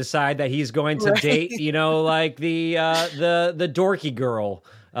Pacey decide that he's going to date, you know, like the dorky girl?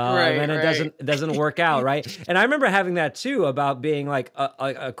 And then it doesn't work out, right? And I remember having that too, about being like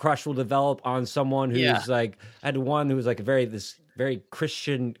a crush will develop on someone who's like, I had one who was like this very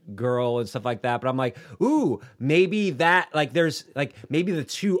Christian girl and stuff like that. But I'm like, ooh, maybe that like there's like maybe the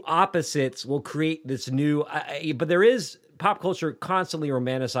two opposites will create this new. But there is. Pop culture constantly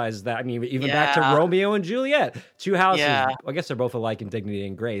romanticizes that. I mean, even back to Romeo and Juliet, two houses. Yeah. I guess they're both alike in dignity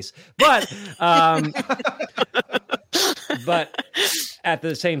and grace, but but at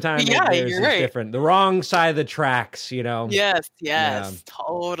the same time, there's different. The wrong side of the tracks, you know. Yes,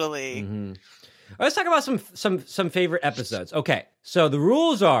 totally. Let's talk about some favorite episodes. Okay, so the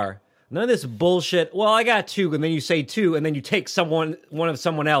rules are none of this bullshit. Well, I got two, and then you say two, and then you take one of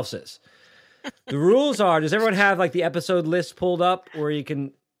someone else's. The rules are: does everyone have like the episode list pulled up where you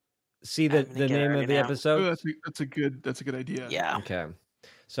can see the name of the episode? Oh, that's a good idea. Yeah. Okay.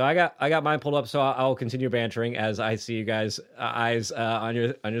 So I got mine pulled up, so I'll continue bantering as I see you guys' eyes on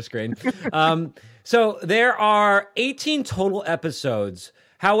your screen. So there are 18 total episodes.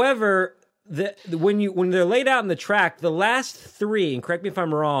 However, when they're laid out in the track, the last 3, and correct me if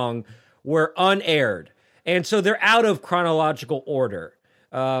I'm wrong, were unaired, and so they're out of chronological order.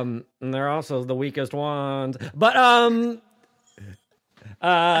 And they're also the weakest ones, but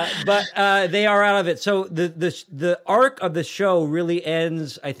they are out of it. So the arc of the show really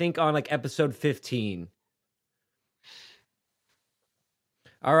ends, I think, on like episode 15.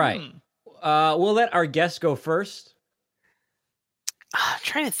 All right. We'll let our guest go first. I'm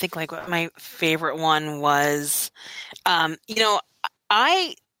trying to think like what my favorite one was. You know,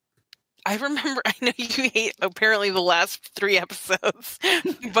 I I remember, I know you hate apparently the last 3 episodes,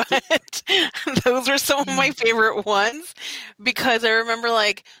 but those were some of my favorite ones because I remember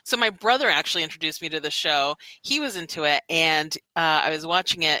so my brother actually introduced me to the show. He was into it and I was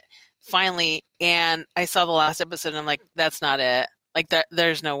watching it finally and I saw the last episode and I'm like, that's not it. Like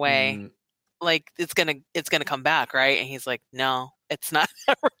there's no way. Like it's gonna come back, right? And he's like, no, it's not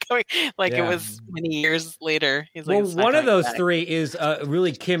ever going. Like it was many years later. He's like, well, one of those 3 is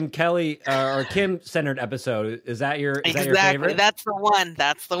really Kim Kelly or Kim centered episode. Is that your favorite? That's the one.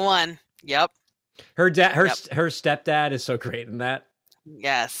 That's the one. Yep. Her stepdad is so great in that.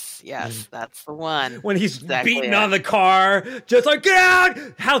 Yes, that's the one. When he's beating on the car, just like, get out!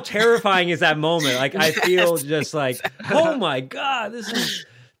 How terrifying is that moment? Like I feel just like, oh my God, this is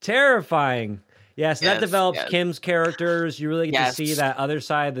terrifying. Yes, that develops Kim's characters. You really get to see that other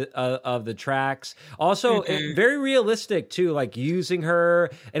side of the tracks. Also, very realistic too, like using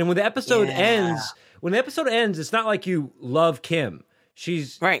her. And when the episode ends, it's not like you love Kim.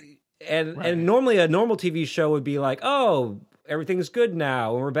 She's right. And normally a normal TV show would be like, oh, everything's good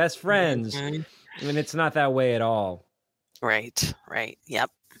now and we're best friends. And it's not that way at all. Right. Yep.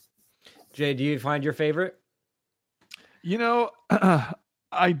 Jay, do you find your favorite? You know,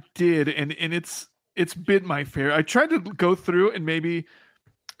 I did, and it's been my favorite. I tried to go through and maybe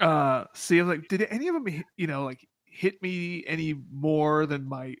see, like, did any of them, like hit me any more than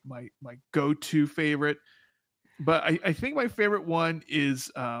my go-to favorite? But I think my favorite one is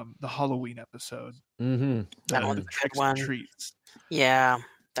the Halloween episode. Mm-hmm. That one's a good one. Treats. Yeah,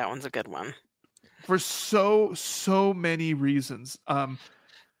 that one's a good one. For so many reasons.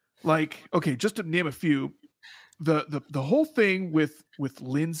 Like, okay, just to name a few. The whole thing with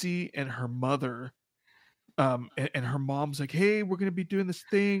Lindsay and her mother, and her mom's like, hey, we're gonna be doing this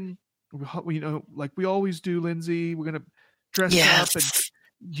thing, like we always do, Lindsay. We're gonna dress up, and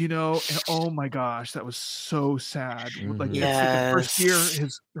and oh my gosh, that was so sad. Like, it's like the first year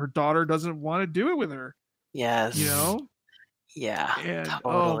her daughter doesn't want to do it with her. Yes. Yeah. And totally.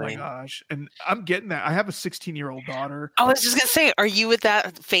 oh my gosh. And I'm getting that. I have a 16-year-old daughter. I was just gonna say, are you at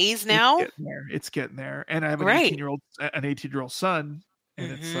that phase now? It's getting there. And I have an 18-year-old son.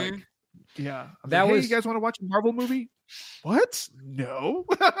 And it's like, yeah. Hey, you guys want to watch a Marvel movie? What? No.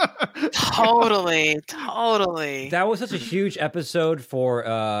 Totally. That was such a huge episode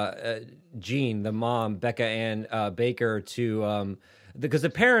for Jean, the mom, Becca Ann Baker, to because the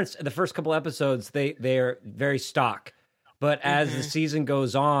parents, the first couple episodes, they're very stock. But as the season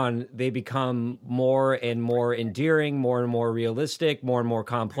goes on, they become more and more endearing, more and more realistic, more and more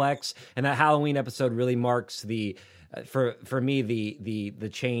complex. And that Halloween episode really marks the, for me, the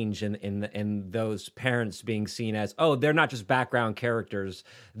change in those parents being seen as, oh, they're not just background characters.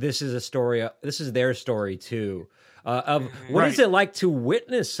 This is a story. This is their story too. Of what is it like to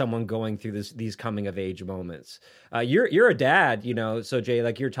witness someone going through these coming of age moments? You're a dad, so Jay,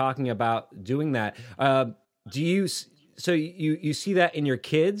 like you're talking about doing that. So you see that in your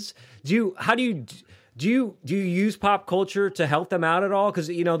kids? Do you use pop culture to help them out at all? Because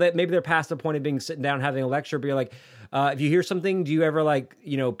that maybe they're past the point of sitting down having a lecture, but you're like, if you hear something, do you ever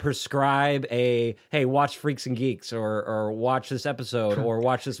prescribe hey, watch Freaks and Geeks or watch this episode or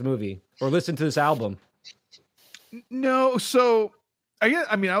watch this movie or listen to this album? No, so I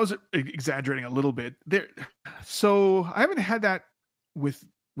was exaggerating a little bit there. So I haven't had that with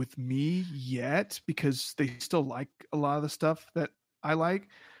me yet because they still like a lot of the stuff that I like,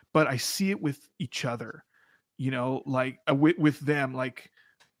 but I see it with each other, like with them, like,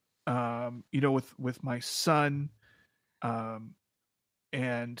 with my son,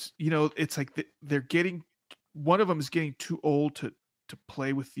 and it's like they're getting, one of them is getting too old to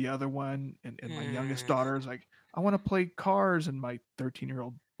play with the other one, and my youngest daughter is like, I want to play cars, and my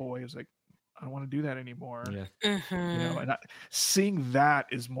 13-year-old boy is like, I don't want to do that anymore. Yeah. And seeing that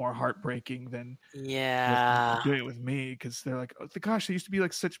is more heartbreaking than doing it with me, because they're like, oh gosh, they used to be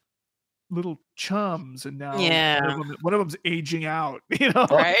like such little chums, and now one of them's aging out.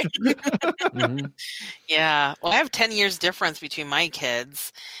 Right? Yeah. Well, I have 10 years difference between my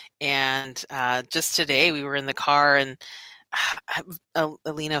kids, and just today we were in the car and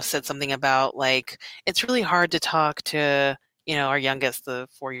Alina said something about like it's really hard to talk to our youngest, the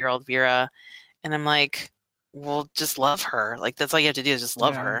 4-year-old Vera, and I'm like, well, just love her. Like that's all you have to do is just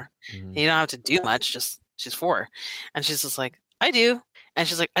love her. Mm-hmm. You don't have to do much. Just she's 4, and she's just like, I do, and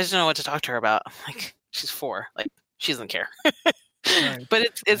she's like, I just don't know what to talk to her about. I'm like, she's 4, like she doesn't care. Right. But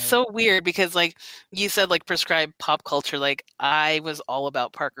it's so weird because like you said, like prescribed pop culture, like I was all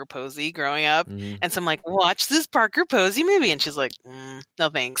about Parker Posey growing up. And so I'm like, watch this Parker Posey movie. And she's like, no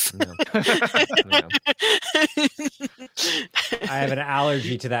thanks. No. No. I have an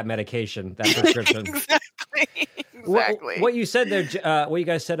allergy to that medication, that prescription. Exactly. What you said there, what you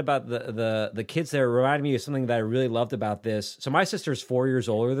guys said about the kids there reminded me of something that I really loved about this. So my sister's 4 years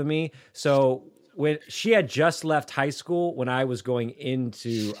older than me. So when she had just left high school when I was going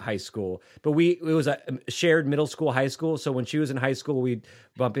into high school, but it was a shared middle school, high school. So when she was in high school, we'd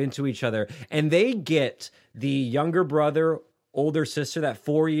bump into each other, and they get the younger brother, older sister, that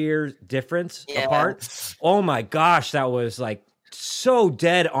 4 year difference apart. Oh my gosh, that was like so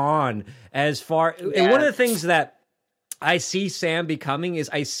dead on as far. And one of the things that I see Sam becoming is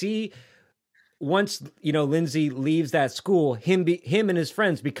I see once, Lindsay leaves that school, him and his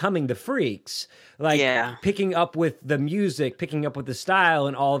friends becoming the freaks, like picking up with the music, picking up with the style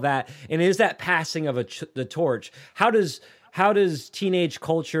and all that. And is that passing of the torch? How does teenage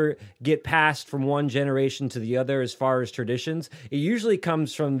culture get passed from one generation to the other as far as traditions? It usually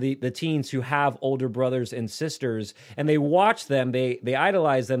comes from the teens who have older brothers and sisters, and they watch them, they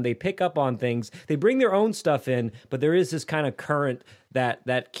idolize them, they pick up on things, they bring their own stuff in, but there is this kind of current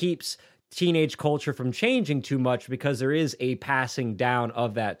that keeps teenage culture from changing too much because there is a passing down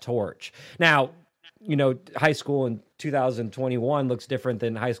of that torch. Now, high school in 2021 looks different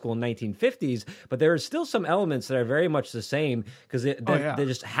than high school in 1950s, but there are still some elements that are very much the same because they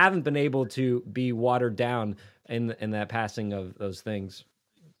just haven't been able to be watered down in that passing of those things.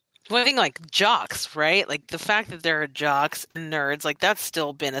 Well, I think like jocks, right? Like the fact that there are jocks and nerds, like that's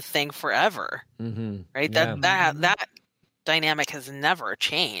still been a thing forever, right? Yeah. That dynamic has never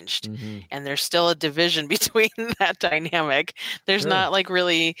changed, and there's still a division between that dynamic. There's not like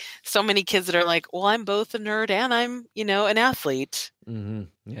really so many kids that are like, well, I'm both a nerd and I'm an athlete.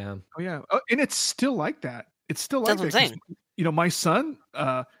 Yeah. Oh yeah. And it's still like that. It's still like That's that. what I'm saying. My son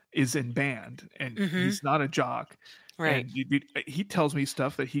is in band and he's not a jock. Right. And he tells me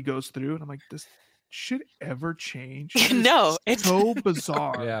stuff that he goes through, and I'm like, this should ever change? No, it's so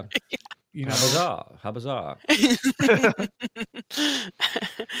bizarre. Yeah. How bizarre.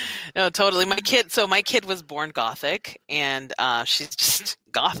 No, totally. My kid was born Gothic, and she's just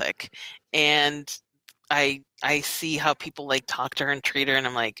Gothic. And I see how people like talk to her and treat her, and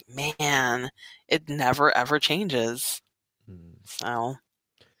I'm like, man, it never ever changes. So,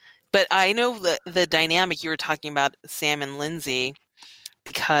 but I know the dynamic you were talking about, Sam and Lindsay,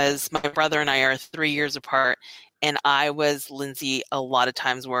 because my brother and I are 3 years apart. And I was Lindsay a lot of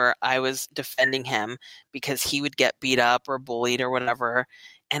times where I was defending him because he would get beat up or bullied or whatever.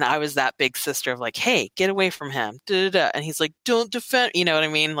 And I was that big sister of like, hey, get away from him. And he's like, don't defend. You know what I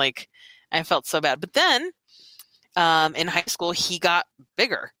mean? Like, I felt so bad. But then in high school, he got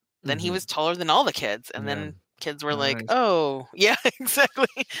bigger. Then he was taller than all the kids. And then kids were like, oh, yeah, exactly.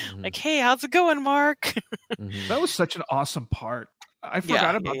 Like, hey, how's it going, Mark? That was such an awesome part. I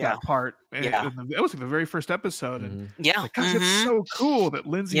forgot about that part. It was like the very first episode. And like, gosh, it's so cool that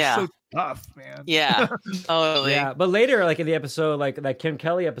Lindsay's so tough, man. Yeah. Totally. Yeah. But later, like in the episode, like that Kim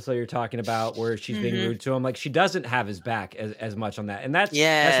Kelly episode you're talking about where she's being rude to him, like she doesn't have his back as much on that. And that's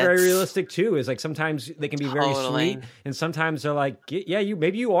very realistic too, is like sometimes they can be very sweet and sometimes they're like,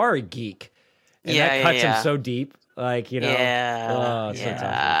 maybe you are a geek. And that cuts him so deep. Like, so tough.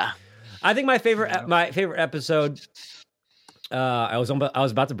 I think my favorite episode, I was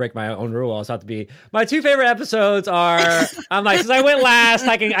about to break my own rule. I was about to be my two favorite episodes are. I'm like, since I went last,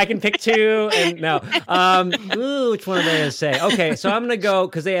 I can pick two. And no, which one am I gonna say? Okay, so I'm gonna go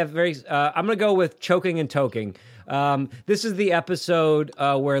because they have I'm gonna go with choking and toking. This is the episode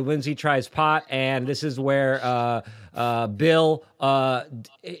where Lindsay tries pot, and this is where Bill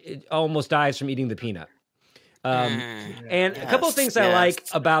almost dies from eating the peanut. And a couple of things I like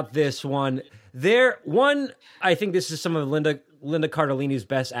about this one. I think this is some of Linda Cardellini's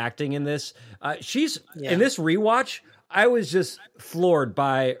best acting in this. She's in this rewatch. I was just floored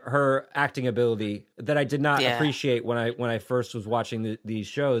by her acting ability that I did not appreciate when I first was watching these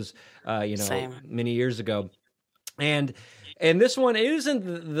shows. Many years ago, and this one, it isn't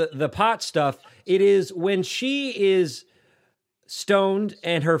the pot stuff. It is when she is stoned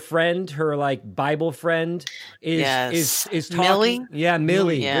and her friend, her like Bible friend, is talking. Millie? Yeah,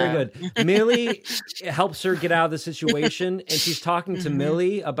 Millie. Very good. Millie helps her get out of the situation, and she's talking to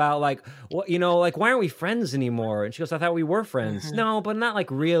Millie about like, what like why aren't we friends anymore? And she goes, I thought we were friends. No, but not like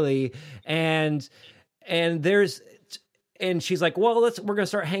really. And she's like, well, we're gonna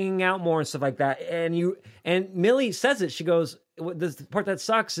start hanging out more and stuff like that. And Millie says it. She goes, the part that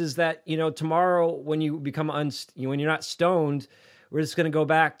sucks is that tomorrow when you become when you're not stoned, we're just going to go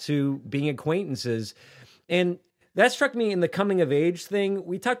back to being acquaintances. And that struck me in the coming of age thing.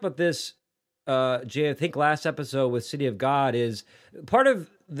 We talked about this, Jay, I think last episode with City of God, is part of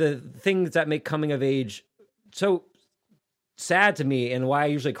the things that make coming of age so sad to me, and why I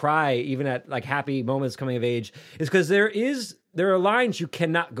usually cry even at like happy moments coming of age, is because there are lines you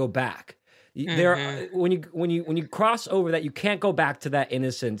cannot go back. There are, when you cross over that, you can't go back to that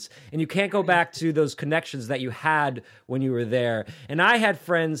innocence, and you can't go back to those connections that you had when you were there. And I had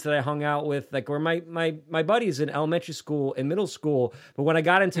friends that I hung out with, like, were my buddies in elementary school and middle school, but when I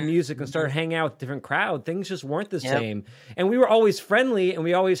got into music and started hanging out with different crowd, things just weren't the same. And we were always friendly, and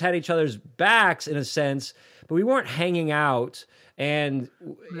we always had each other's backs in a sense, but we weren't hanging out. And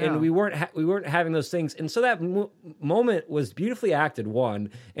we weren't having those things, and so that moment was beautifully acted, one,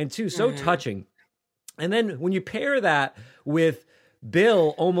 and two, so touching. And then when you pair that with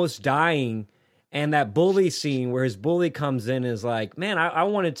Bill almost dying, and that bully scene where his bully comes in and is like, "Man, I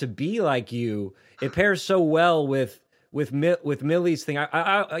wanted to be like you." It pairs so well with Millie's thing.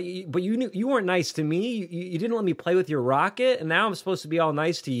 But you weren't nice to me. You didn't let me play with your rocket, and now I'm supposed to be all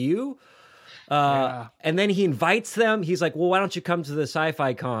nice to you. And then he invites them. He's like, "Well, why don't you come to the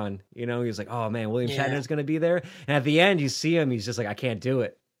sci-fi con?" You know, he's like, "Oh man, William Shatner's going to be there." And at the end, you see him. He's just like, "I can't do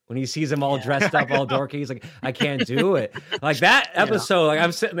it." When he sees him all dressed up, all dorky, he's like, "I can't do it." Like that episode, like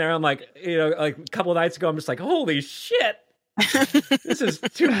I'm sitting there, I'm like, like a couple of nights ago, I'm just like, "Holy shit, this is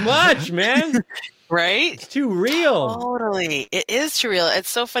too much, man." Right? It's too real. Totally. It is too real. It's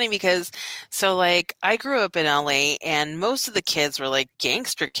so funny because, like, I grew up in LA, and most of the kids were like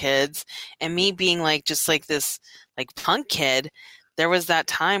gangster kids, and me being like just like this like punk kid, there was that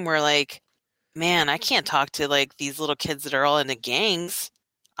time where like, man, I can't talk to like these little kids that are all into gangs.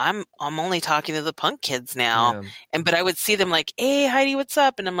 I'm only talking to the punk kids now. Yeah. But I would see them like, "Hey, Heidi, what's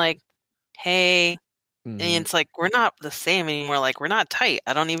up?" And I'm like, "Hey." And it's like, we're not the same anymore. Like, we're not tight.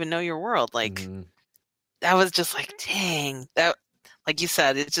 I don't even know your world. Like, that was just like, dang. That, like you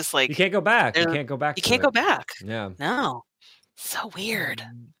said, it's just like, you can't go back. You can't go back. You can't go back. Yeah. No. So weird.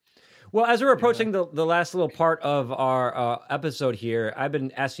 Well, as we're approaching the last little part of our episode here, I've been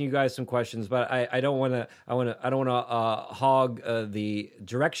asking you guys some questions, but I don't want to. I don't want to hog the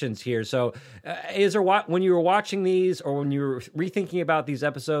directions here. So, is there when you were watching these, or when you were rethinking about these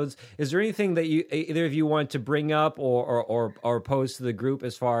episodes, is there anything that either of you want to bring up or pose to the group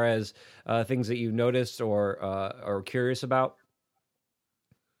as far as things that you noticed or are curious about?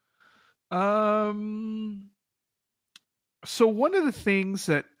 So one of the things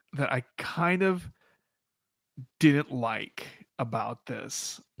that I kind of didn't like about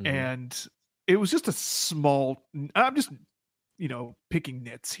this, and it was just a small, I'm just, picking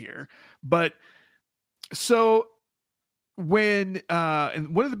nits here, but so when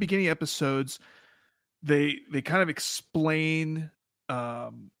in one of the beginning episodes, they kind of explain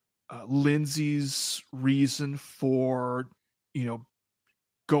Lindsay's reason for,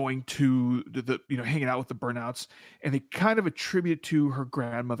 going to the hanging out with the Burnouts, and they kind of attribute it to her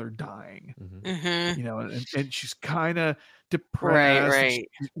grandmother dying. And she's kind of depressed. Right.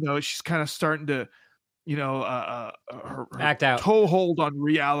 She's kind of starting to her act out, toehold on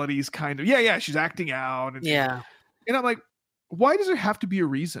realities, kind of. She's acting out. And I'm like, why does there have to be a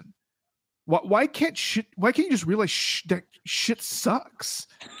reason? Why can't you just realize that shit sucks?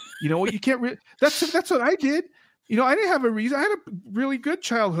 You can't. That's what I did. I didn't have a reason. I had a really good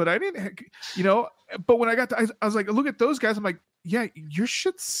childhood. I didn't, but when I got to, I was like, look at those guys. I'm like, yeah, your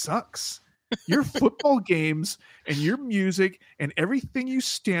shit sucks. Your football games and your music and everything you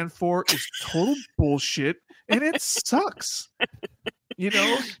stand for is total bullshit, and it sucks.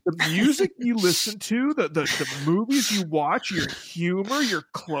 The music you listen to, the movies you watch, your humor, your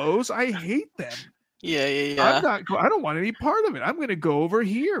clothes, I hate them. Yeah. I don't want any part of it. I'm going to go over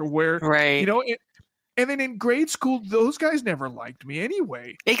here where, and then in grade school, those guys never liked me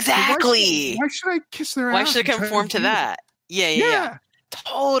anyway. Exactly. So why should I kiss their ass? Why should I conform to that? Yeah.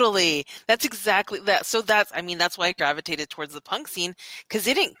 Totally. That's exactly that. So that's why I gravitated towards the punk scene, because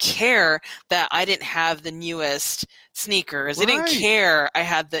they didn't care that I didn't have the newest sneakers. They didn't care I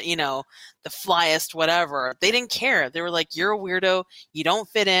had the, the flyest whatever. They didn't care. They were like, "You're a weirdo. You don't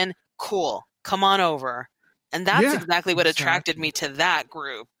fit in. Cool. Come on over." And that's exactly what attracted me to that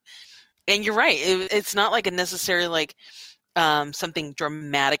group. And you're right. It's not like a necessarily like something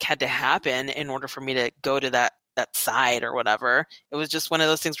dramatic had to happen in order for me to go to that side or whatever. It was just one of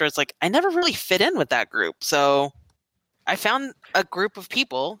those things where it's like, I never really fit in with that group. So I found a group of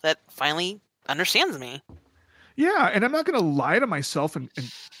people that finally understands me. Yeah. And I'm not going to lie to myself and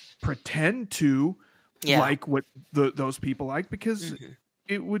pretend to like what those people like, because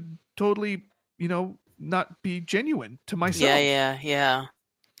it would totally, not be genuine to myself. Yeah.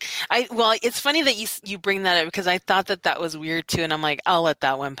 Well, it's funny that you bring that up because I thought that was weird too, and I'm like, I'll let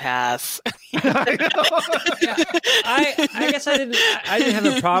that one pass. I guess I didn't have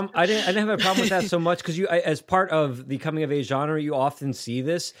a problem. I didn't have a problem with that so much because as part of the coming of age genre, you often see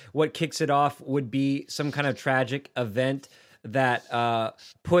this. What kicks it off would be some kind of tragic event that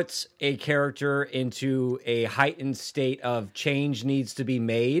puts a character into a heightened state of change needs to be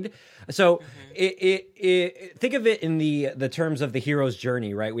made. So think of it in the terms of the hero's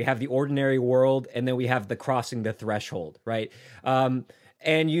journey, right? We have the ordinary world, and then we have the crossing the threshold, right?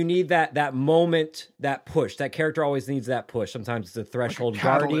 And you need that moment, that push. That character always needs that push. Sometimes it's a threshold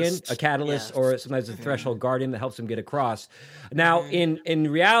guardian, a catalyst, or sometimes it's a threshold guardian that helps them get across. Now, in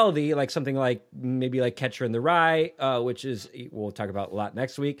reality, like something like maybe like Catcher in the Rye, which is we'll talk about a lot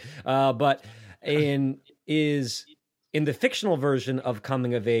next week, but in the fictional version of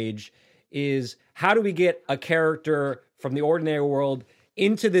coming of age is how do we get a character from the ordinary world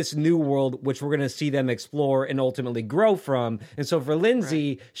into this new world, which we're going to see them explore and ultimately grow from. And so for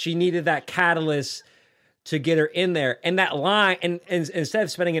Lindsay, she needed that catalyst to get her in there. And that line, and instead of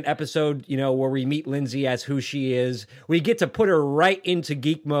spending an episode, where we meet Lindsay as who she is, we get to put her right into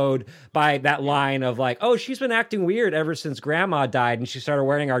geek mode by that line of like, oh, she's been acting weird ever since grandma died and she started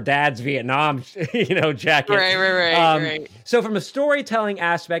wearing our dad's Vietnam, jacket. Right. So from a storytelling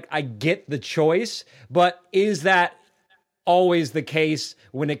aspect, I get the choice, but is that always the case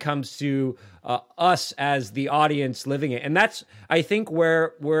when it comes to us as the audience living it? And that's, I think,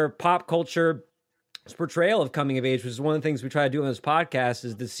 where pop culture portrayal of coming of age, which is one of the things we try to do on this podcast,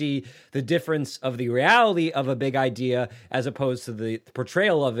 is to see the difference of the reality of a big idea as opposed to the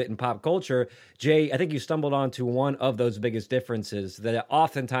portrayal of it in pop culture. Jay, I think you stumbled onto one of those biggest differences, that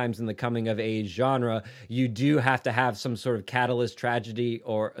oftentimes in the coming of age genre, you do have to have some sort of catalyst, tragedy,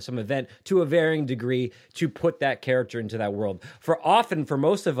 or some event to a varying degree to put that character into that world. For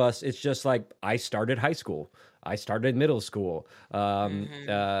most of us, it's just like, I started high school. I started middle school.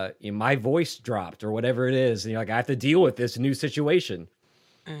 My voice dropped or whatever it is. And you're like, I have to deal with this new situation.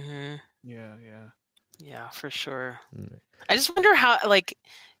 Yeah, for sure. I just wonder how, like,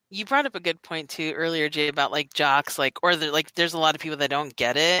 you brought up a good point too earlier, Jay, about like jocks, there's a lot of people that don't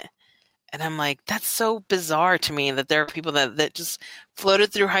get it. And I'm like, that's so bizarre to me that there are people that just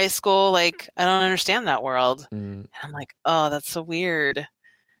floated through high school. Like, I don't understand that world. And I'm like, oh, that's so weird.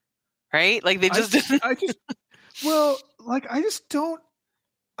 Right? Like they just didn't.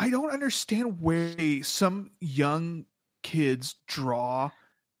 I don't understand where some young kids draw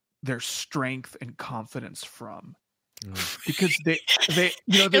their strength and confidence from. Because they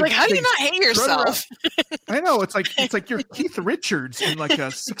you're like, how do you not hate yourself? I know, it's like you're Keith Richards in like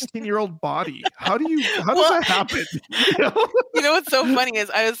a 16-year-old body. How does that happen? You know what's so funny is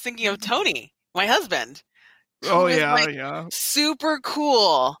I was thinking of Tony, my husband. Oh yeah. Super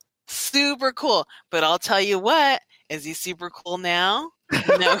cool. But I'll tell you what, is he super cool now?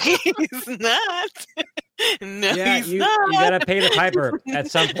 No, he's not. No, he's not. You gotta pay the piper at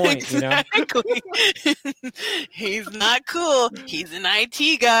some point, Exactly. He's not cool. He's an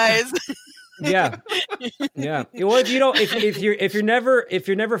IT, guys. Yeah. Well, if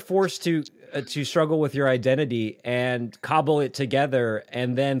you're never forced to struggle with your identity and cobble it together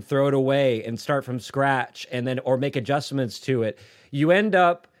and then throw it away and start from scratch or make adjustments to it, you end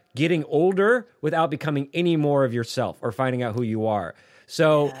up getting older without becoming any more of yourself or finding out who you are.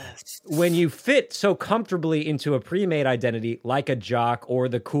 So when you fit so comfortably into a pre-made identity, like a jock or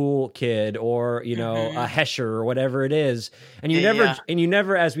the cool kid or, a Hesher or whatever it is, and you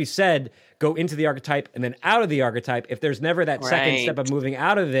never, as we said, go into the archetype and then out of the archetype, if there's never that second step of moving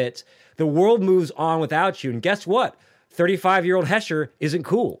out of it, the world moves on without you. And guess what? 35-year-old Hesher isn't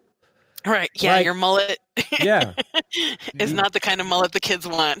cool. Right. Yeah, your mullet is not the kind of mullet the kids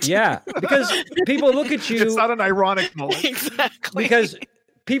want. Yeah, because people look at you. It's not an ironic mullet. Exactly. Because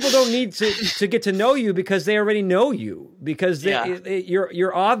people don't need to get to know you because they already know you because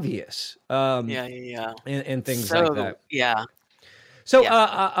you're obvious. And things like that. Yeah. So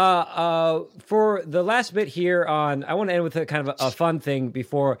for the last bit here I want to end with a kind of a fun thing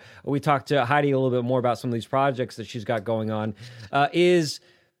before we talk to Heidi a little bit more about some of these projects that she's got going on, is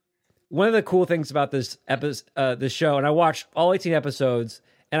one of the cool things about this show, and I watched all 18 episodes,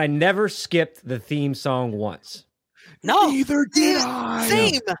 and I never skipped the theme song once. No, neither did I.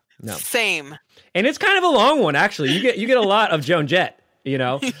 Same. No. Same. And it's kind of a long one, actually. You get a lot of Joan Jett,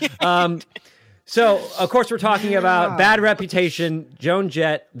 So, of course, we're talking about Bad Reputation, Joan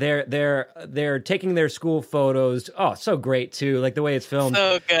Jett. They're taking their school photos. Oh, so great too, like the way it's filmed.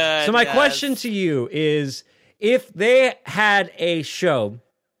 So good. So my question to you is, if they had a show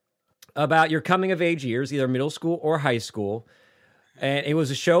about your coming of age years, either middle school or high school, and it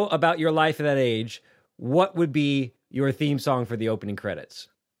was a show about your life at that age, what would be your theme song for the opening credits?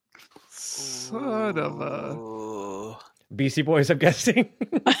 Son of a... Ooh. Beastie Boys, I'm guessing.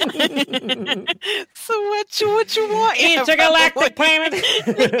 So what you want? Intergalactic planet.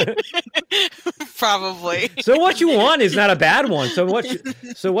 Probably. So what you want is not a bad one. So what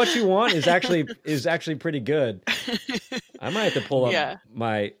you want is actually pretty good. I might have to pull up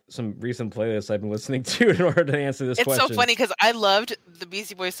some recent playlists I've been listening to in order to answer this question. It's so funny because I loved the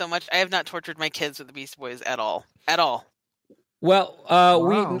Beastie Boys so much. I have not tortured my kids with the Beastie Boys at all. At all. Well,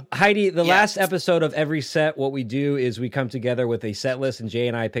 Wow. Heidi, the last episode of every set, what we do is we come together with a set list, and Jay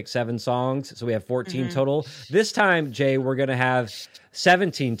and I pick 7 songs, so we have 14 total. This time, Jay, we're going to have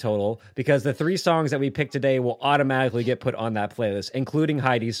 17 total, because the 3 songs that we picked today will automatically get put on that playlist, including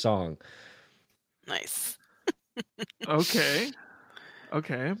Heidi's song. Nice. Okay.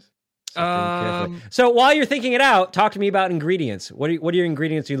 So while you're thinking it out, talk to me about ingredients. What are your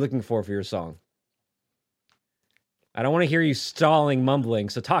ingredients you're looking for your song? I don't want to hear you stalling, mumbling,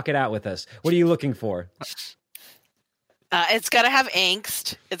 so talk it out with us. What are you looking for? It's got to have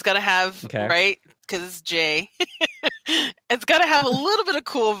angst. It's got to have, right? Because it's Jay. It's got to have a little bit of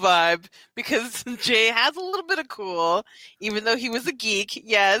cool vibe, because Jay has a little bit of cool, even though he was a geek.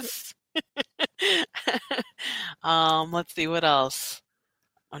 Yes. Let's see, what else?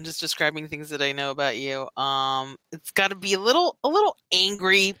 I'm just describing things that I know about you. It's got to be a little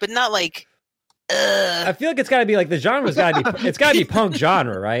angry, but not like... I feel like it's got to be like the genre's got to be. It's got to be punk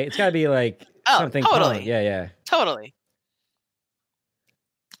genre, right? It's got to be like something totally. punk. Yeah. Totally.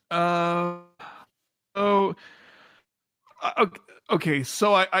 Okay.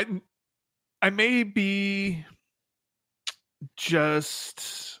 So I may be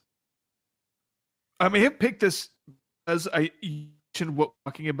just. I may have picked this as I mentioned what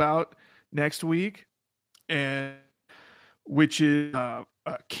we're talking about next week, and which is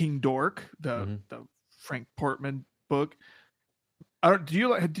King Dork, the Frank Portman book. Did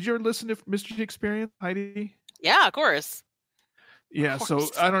you ever listen to Mr. T Experience, Heidi? Yeah, of course. Yeah, so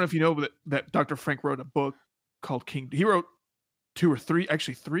I don't know if you know that Dr. Frank wrote a book called King. He wrote 2 or 3,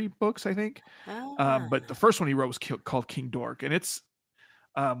 actually 3 books, I think. But the first one he wrote was called King Dork, and it's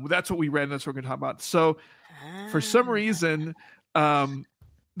that's what we read, and that's what we're going to talk about. So for some reason, the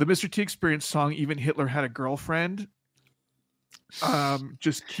Mr. T Experience song, Even Hitler Had a Girlfriend,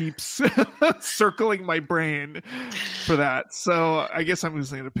 just keeps circling my brain for that. So I guess I'm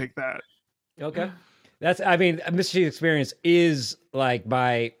just going to pick that. Okay. Mr. T Experience is like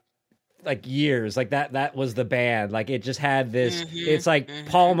my years. Like that was the band. Like it just had this, it's like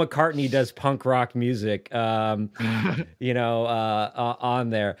Paul McCartney does punk rock music, on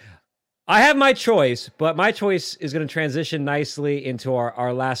there. I have my choice, but my choice is going to transition nicely into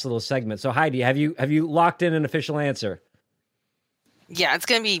our last little segment. So Heidi, have you locked in an official answer? Yeah, it's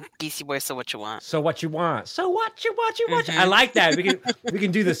gonna be Beastie Boys. So what you want? So what you want? So what you want? I like that. We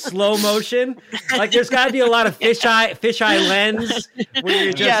can do the slow motion. Like there's got to be a lot of fisheye lens where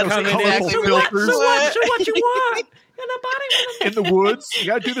you're just coming in. So what you want? In the woods. You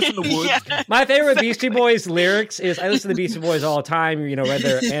gotta do this in the woods. Yeah. My favorite Beastie Boys lyrics is I listen to Beastie Boys all the time. Read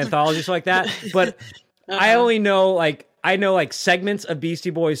their anthologies like that, but I only know I know segments of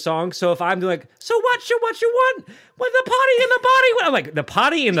Beastie Boys songs. So if I'm like, so what you want? What the potty in the body? I'm like, the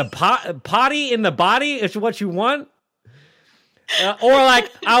potty in the potty in the body is what you want. Or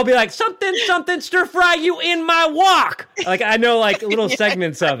I'll be like, something stir fry you in my wok. Like I know little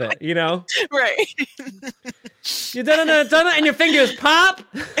segments of it, Right. You done it, and your fingers pop.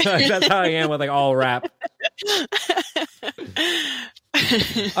 That's how I am with all rap.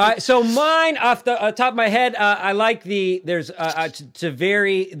 All right, so mine off the top of my head, I like to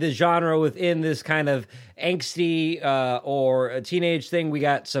vary the genre within this kind of angsty or a teenage thing. We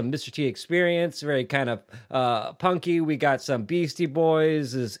got some Mr. T Experience, very kind of punky. We got some Beastie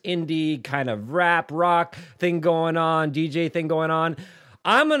Boys, this indie kind of rap rock thing going on, DJ thing going on.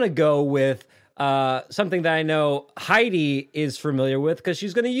 I'm gonna go with something that I know Heidi is familiar with because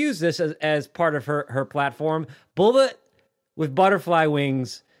she's going to use this as part of her platform. Bullet with butterfly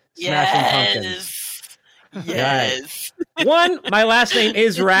wings, smashing pumpkins. Yes. Right. 1, my last name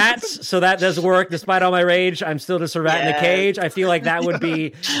is Rats, so that does work. Despite all my rage, I'm still just a rat in a cage. I feel like that would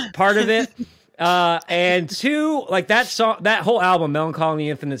be part of it. And 2, that song, that whole album, Melancholy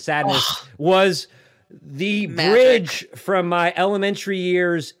Infinite Sadness, was the bridge from my elementary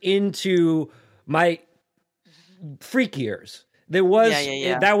years into my freak years. There was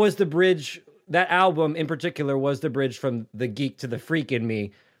that was the bridge. That album in particular was the bridge from the geek to the freak in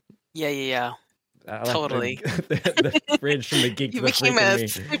me. Yeah. like totally. The bridge from the geek to the freak in me.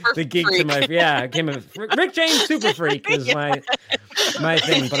 The geek freak. to my Rick James super freak is my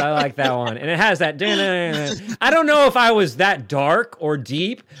thing, but I like that one, and it has that. I don't know if I was that dark or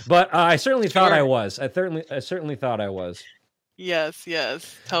deep, but I certainly thought I was. I certainly thought I was. Yes,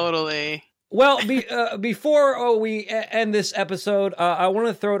 totally. Well, before we end this episode, I want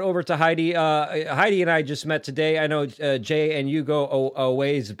to throw it over to Heidi. Heidi and I just met today. I know Jay and you go a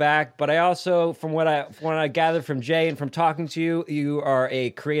ways back, but I also, from what I gathered from Jay and from talking to you, you are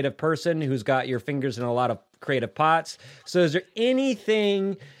a creative person who's got your fingers in a lot of creative pots. So, is there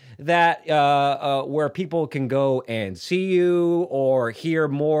anything that where people can go and see you or hear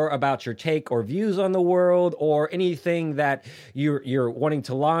more about your take or views on the world, or anything that you're wanting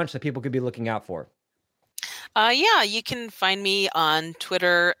to launch that people could be looking out for? Yeah, you can find me on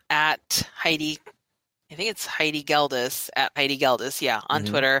Twitter at Heidi. I think it's Heidi Geldis, at Heidi Geldis, on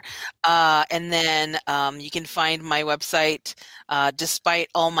Twitter. And then you can find my website, Despite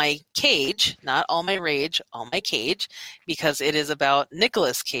All My Cage, not All My Rage, All My Cage, because it is about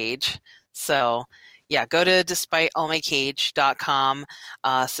Nicolas Cage. So, yeah, go to despiteallmycage.com,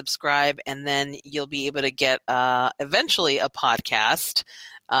 subscribe, and then you'll be able to get eventually a podcast,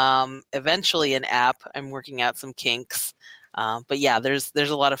 eventually an app. I'm working out some kinks. But yeah, there's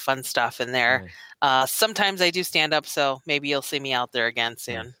a lot of fun stuff in there. Sometimes I do stand up, so maybe you'll see me out there again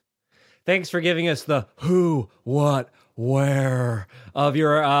soon. Thanks for giving us the who, what, where of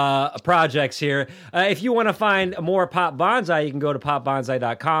your projects here. If you want to find more Pop Bonsai, you can go to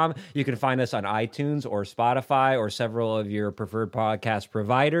popbonsai.com. You can find us on iTunes or Spotify or several of your preferred podcast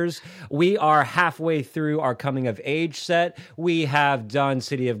providers. We are halfway through our coming of age set. We have done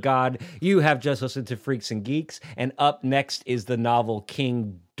City of God. You have just listened to Freaks and Geeks. And up next is the novel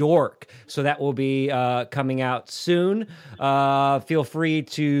King Dork. So that will be coming out soon. Feel free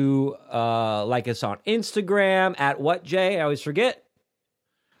to like us on Instagram at what, Jay? I always forget.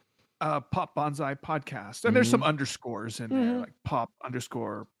 Pop Bonsai Podcast. And there's some underscores in there, like pop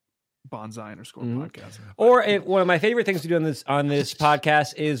underscore bonsai underscore podcast. Or one of my favorite things to do on this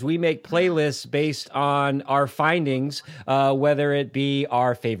podcast is we make playlists based on our findings, whether it be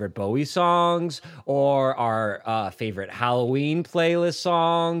our favorite Bowie songs or our favorite Halloween playlist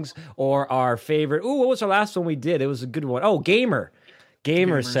songs or our favorite. What was our last one we did? It was a good one. Oh, Gamer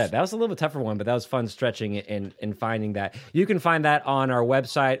set. That was a little bit tougher one, but that was fun stretching and finding that. You can find that on our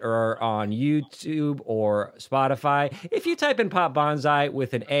website or on YouTube or Spotify. If you type in Pop Bonsai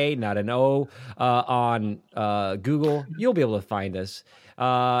with an A, not an O, on Google, you'll be able to find us.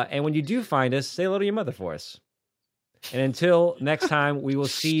 And when you do find us, say hello to your mother for us. And until next time, we will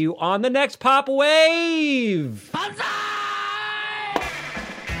see you on the next Pop Wave. Bonsai!